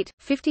 38,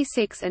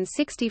 56 and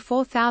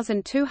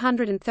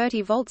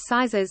 64,230 volt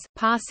sizes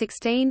PAR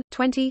 16,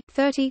 20,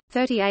 30,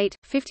 38,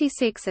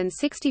 56 and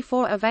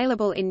 64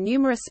 available in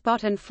numerous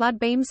spot and flood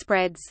beam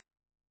spreads.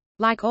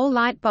 Like all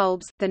light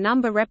bulbs, the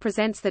number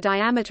represents the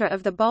diameter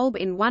of the bulb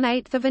in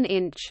 1/8 of an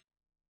inch.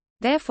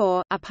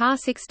 Therefore, a PAR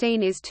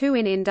 16 is 2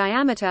 in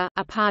diameter,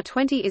 a PAR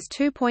 20 is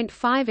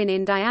 2.5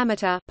 in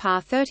diameter,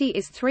 PAR 30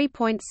 is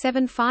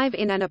 3.75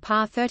 in and a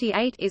PAR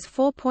 38 is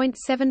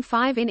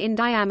 4.75 in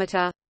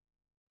diameter.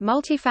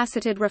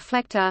 Multifaceted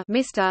reflector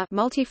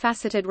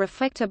multifaceted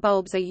reflector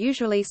bulbs are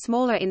usually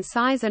smaller in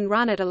size and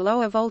run at a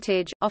lower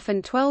voltage,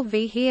 often 12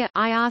 V here,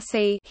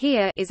 IRC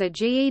here is a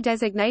GE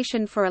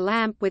designation for a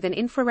lamp with an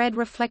infrared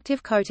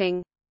reflective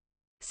coating.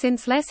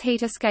 Since less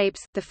heat escapes,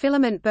 the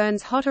filament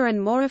burns hotter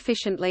and more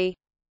efficiently.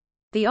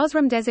 The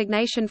OSRAM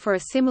designation for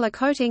a similar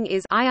coating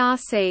is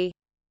IRC.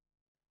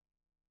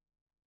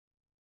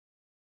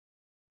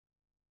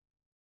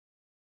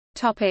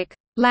 Topic: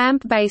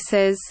 lamp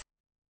bases.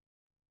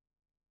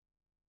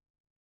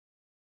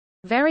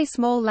 Very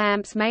small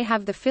lamps may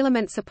have the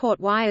filament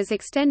support wires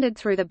extended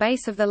through the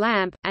base of the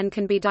lamp, and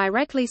can be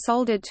directly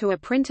soldered to a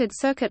printed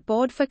circuit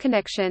board for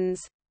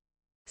connections.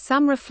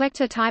 Some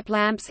reflector-type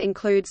lamps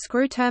include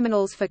screw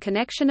terminals for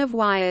connection of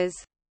wires.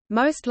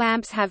 Most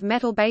lamps have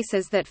metal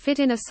bases that fit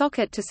in a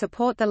socket to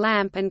support the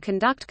lamp and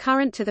conduct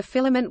current to the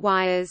filament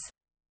wires.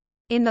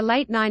 In the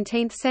late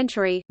 19th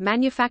century,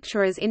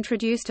 manufacturers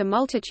introduced a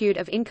multitude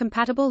of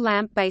incompatible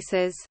lamp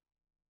bases.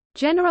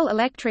 General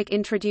Electric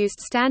introduced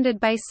standard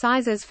base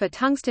sizes for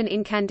tungsten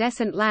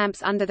incandescent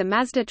lamps under the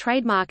Mazda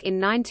trademark in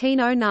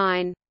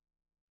 1909.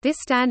 This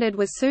standard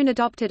was soon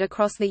adopted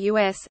across the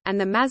U.S., and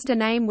the Mazda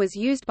name was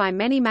used by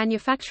many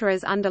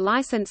manufacturers under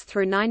license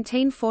through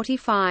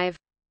 1945.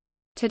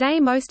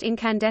 Today most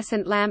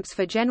incandescent lamps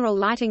for general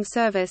lighting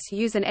service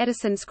use an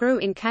Edison screw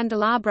in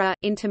candelabra,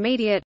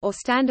 intermediate, or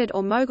standard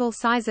or mogul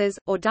sizes,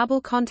 or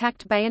double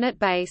contact bayonet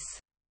base.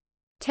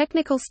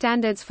 Technical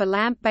standards for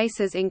lamp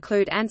bases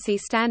include ANSI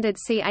standard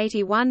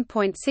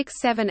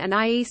C81.67 and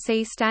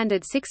IEC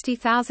standard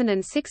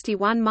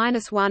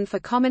 60061-1 for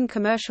common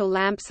commercial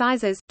lamp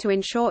sizes, to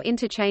ensure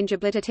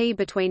interchangeability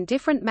between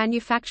different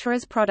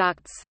manufacturers'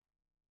 products.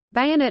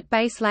 Bayonet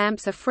base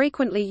lamps are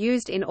frequently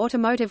used in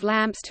automotive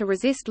lamps to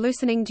resist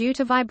loosening due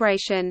to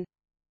vibration.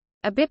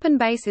 A bippin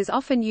base is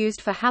often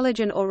used for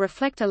halogen or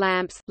reflector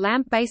lamps.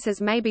 Lamp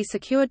bases may be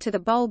secured to the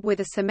bulb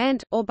with a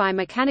cement, or by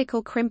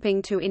mechanical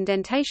crimping to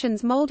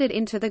indentations molded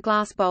into the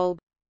glass bulb.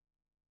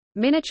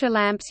 Miniature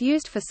lamps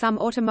used for some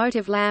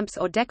automotive lamps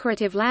or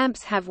decorative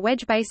lamps have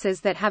wedge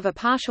bases that have a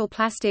partial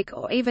plastic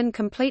or even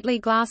completely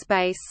glass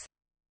base.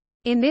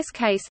 In this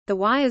case, the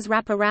wires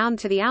wrap around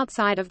to the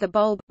outside of the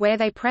bulb, where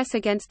they press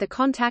against the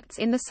contacts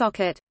in the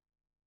socket.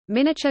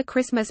 Miniature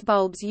Christmas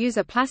bulbs use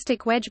a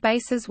plastic wedge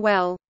base as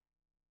well.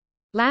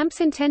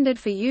 Lamps intended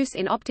for use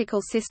in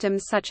optical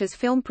systems such as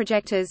film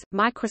projectors,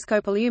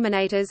 microscope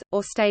illuminators,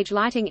 or stage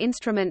lighting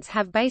instruments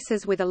have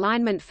bases with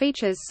alignment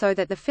features so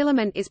that the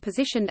filament is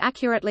positioned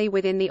accurately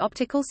within the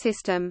optical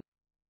system.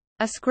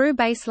 A screw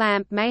base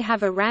lamp may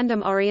have a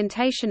random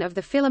orientation of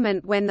the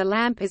filament when the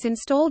lamp is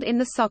installed in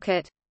the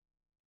socket.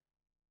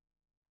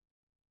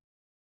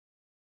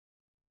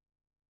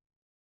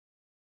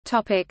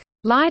 Topic: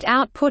 Light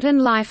output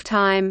and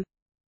lifetime.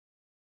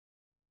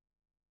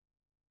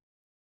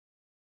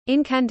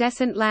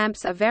 Incandescent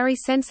lamps are very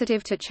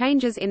sensitive to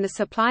changes in the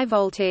supply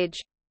voltage.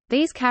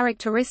 These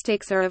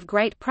characteristics are of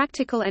great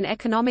practical and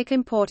economic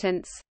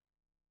importance.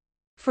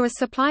 For a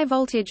supply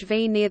voltage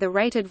V near the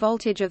rated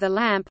voltage of the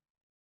lamp,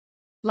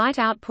 light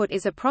output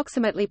is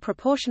approximately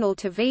proportional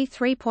to V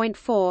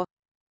 3.4.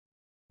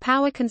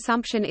 Power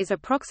consumption is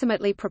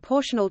approximately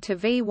proportional to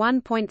V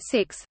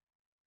 1.6.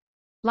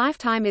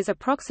 Lifetime is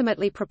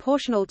approximately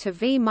proportional to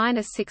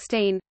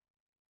V-16.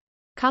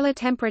 Color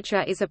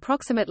temperature is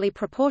approximately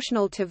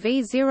proportional to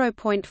V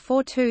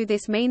 0.42.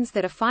 This means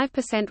that a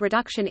 5%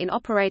 reduction in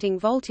operating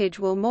voltage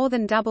will more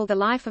than double the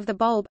life of the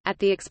bulb, at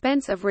the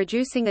expense of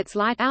reducing its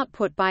light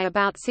output by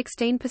about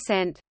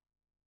 16%.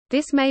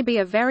 This may be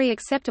a very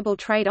acceptable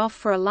trade-off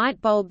for a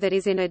light bulb that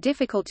is in a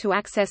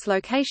difficult-to-access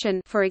location,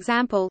 for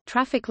example,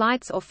 traffic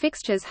lights or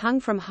fixtures hung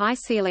from high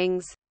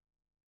ceilings.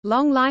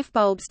 Long-life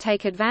bulbs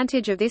take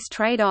advantage of this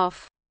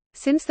trade-off.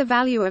 Since the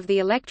value of the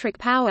electric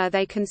power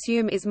they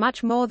consume is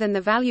much more than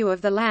the value of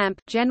the lamp,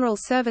 general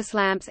service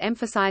lamps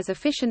emphasize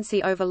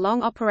efficiency over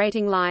long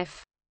operating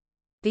life.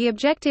 The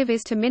objective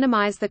is to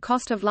minimize the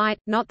cost of light,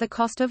 not the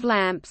cost of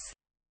lamps.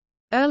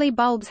 Early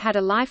bulbs had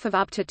a life of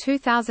up to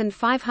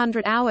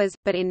 2,500 hours,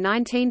 but in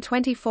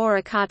 1924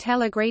 a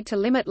cartel agreed to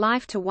limit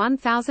life to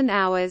 1,000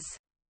 hours.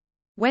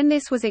 When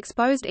this was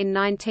exposed in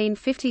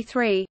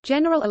 1953,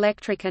 General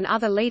Electric and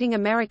other leading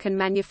American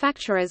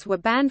manufacturers were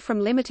banned from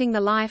limiting the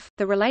life.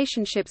 The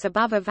relationships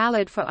above are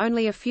valid for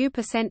only a few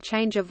 %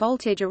 change of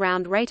voltage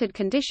around rated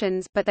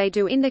conditions, but they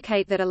do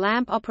indicate that a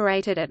lamp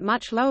operated at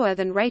much lower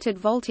than rated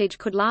voltage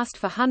could last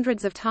for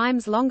hundreds of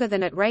times longer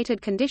than at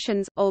rated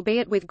conditions,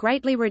 albeit with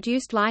greatly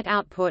reduced light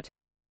output.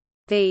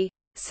 The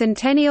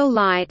Centennial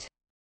light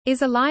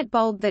is a light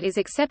bulb that is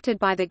accepted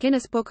by the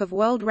Guinness Book of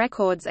World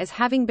Records as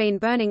having been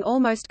burning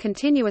almost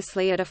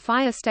continuously at a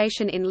fire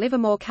station in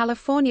Livermore,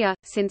 California,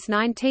 since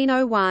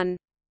 1901.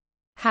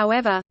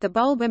 However, the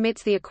bulb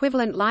emits the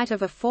equivalent light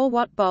of a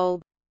 4-watt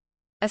bulb.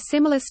 A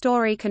similar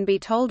story can be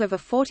told of a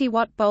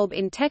 40-watt bulb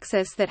in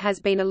Texas that has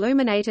been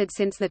illuminated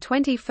since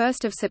 21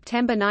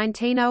 September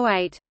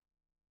 1908.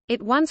 It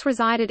once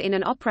resided in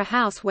an opera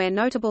house where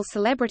notable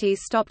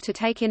celebrities stopped to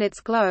take in its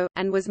glow,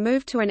 and was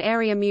moved to an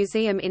area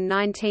museum in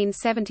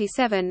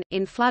 1977.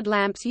 In flood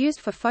lamps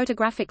used for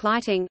photographic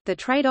lighting, the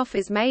trade-off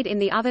is made in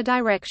the other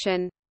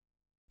direction.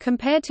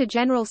 Compared to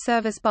general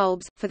service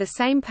bulbs, for the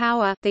same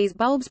power, these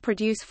bulbs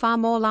produce far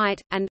more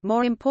light, and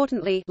more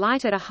importantly,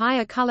 light at a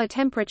higher color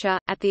temperature,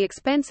 at the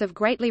expense of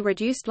greatly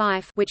reduced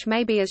life, which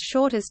may be as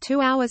short as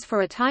 2 hours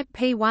for a Type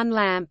P1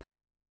 lamp.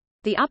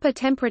 The upper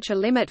temperature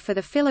limit for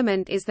the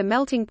filament is the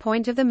melting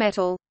point of the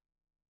metal.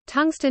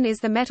 Tungsten is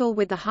the metal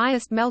with the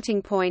highest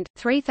melting point,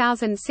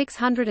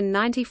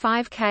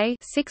 3,695 K,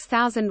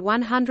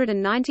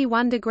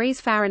 6,191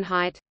 degrees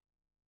Fahrenheit.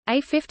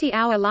 A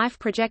 50-hour life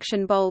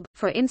projection bulb,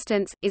 for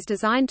instance, is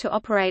designed to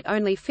operate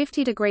only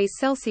 50 degrees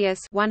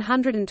Celsius,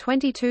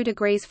 122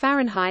 degrees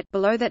Fahrenheit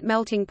below that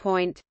melting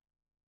point.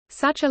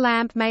 Such a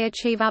lamp may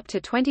achieve up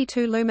to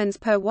 22 lumens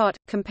per watt,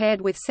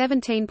 compared with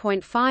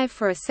 17.5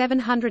 for a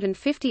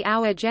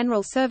 750-hour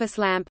general service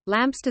lamp.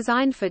 Lamps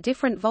designed for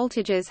different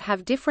voltages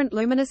have different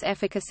luminous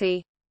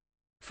efficacy.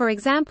 For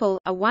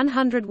example, a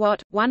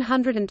 100-watt,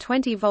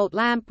 120-volt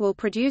lamp will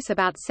produce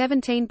about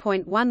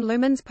 17.1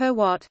 lumens per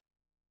watt.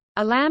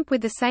 A lamp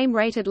with the same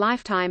rated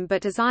lifetime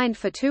but designed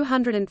for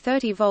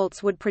 230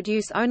 volts would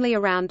produce only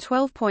around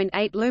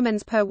 12.8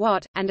 lumens per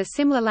watt, and a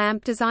similar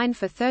lamp designed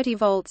for 30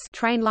 volts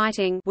train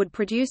lighting would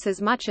produce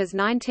as much as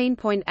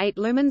 19.8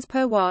 lumens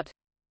per watt.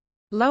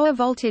 Lower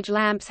voltage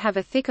lamps have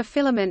a thicker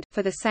filament,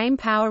 for the same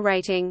power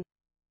rating.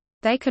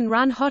 They can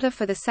run hotter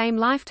for the same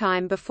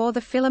lifetime before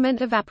the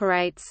filament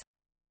evaporates.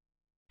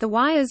 The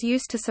wires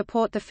used to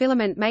support the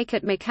filament make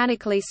it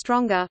mechanically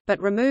stronger,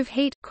 but remove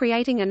heat,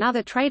 creating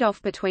another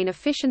trade-off between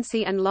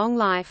efficiency and long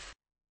life.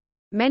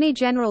 Many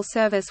general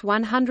service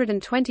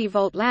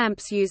 120-volt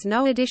lamps use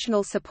no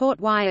additional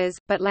support wires,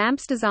 but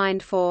lamps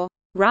designed for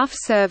rough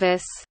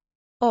service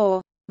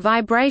or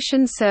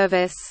vibration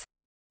service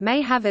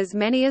may have as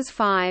many as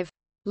 5.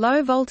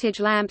 Low-voltage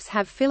lamps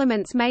have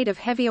filaments made of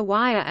heavier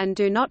wire and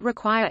do not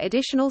require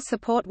additional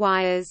support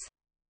wires.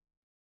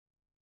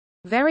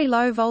 Very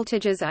low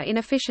voltages are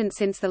inefficient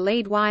since the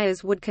lead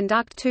wires would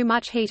conduct too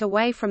much heat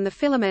away from the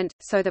filament,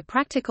 so the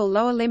practical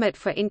lower limit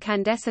for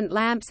incandescent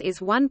lamps is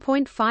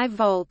 1.5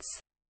 volts.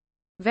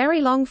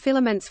 Very long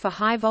filaments for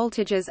high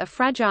voltages are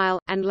fragile,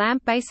 and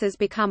lamp bases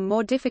become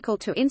more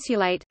difficult to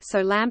insulate, so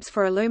lamps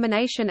for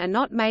illumination are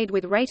not made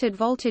with rated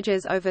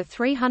voltages over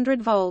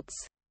 300 volts.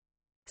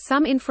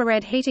 Some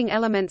infrared heating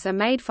elements are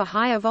made for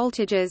higher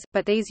voltages,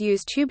 but these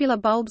use tubular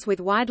bulbs with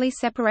widely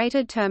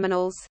separated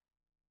terminals.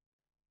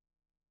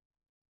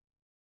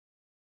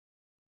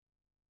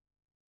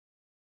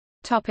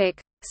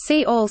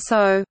 See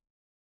also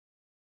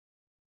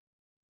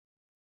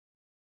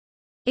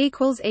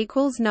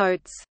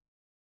Notes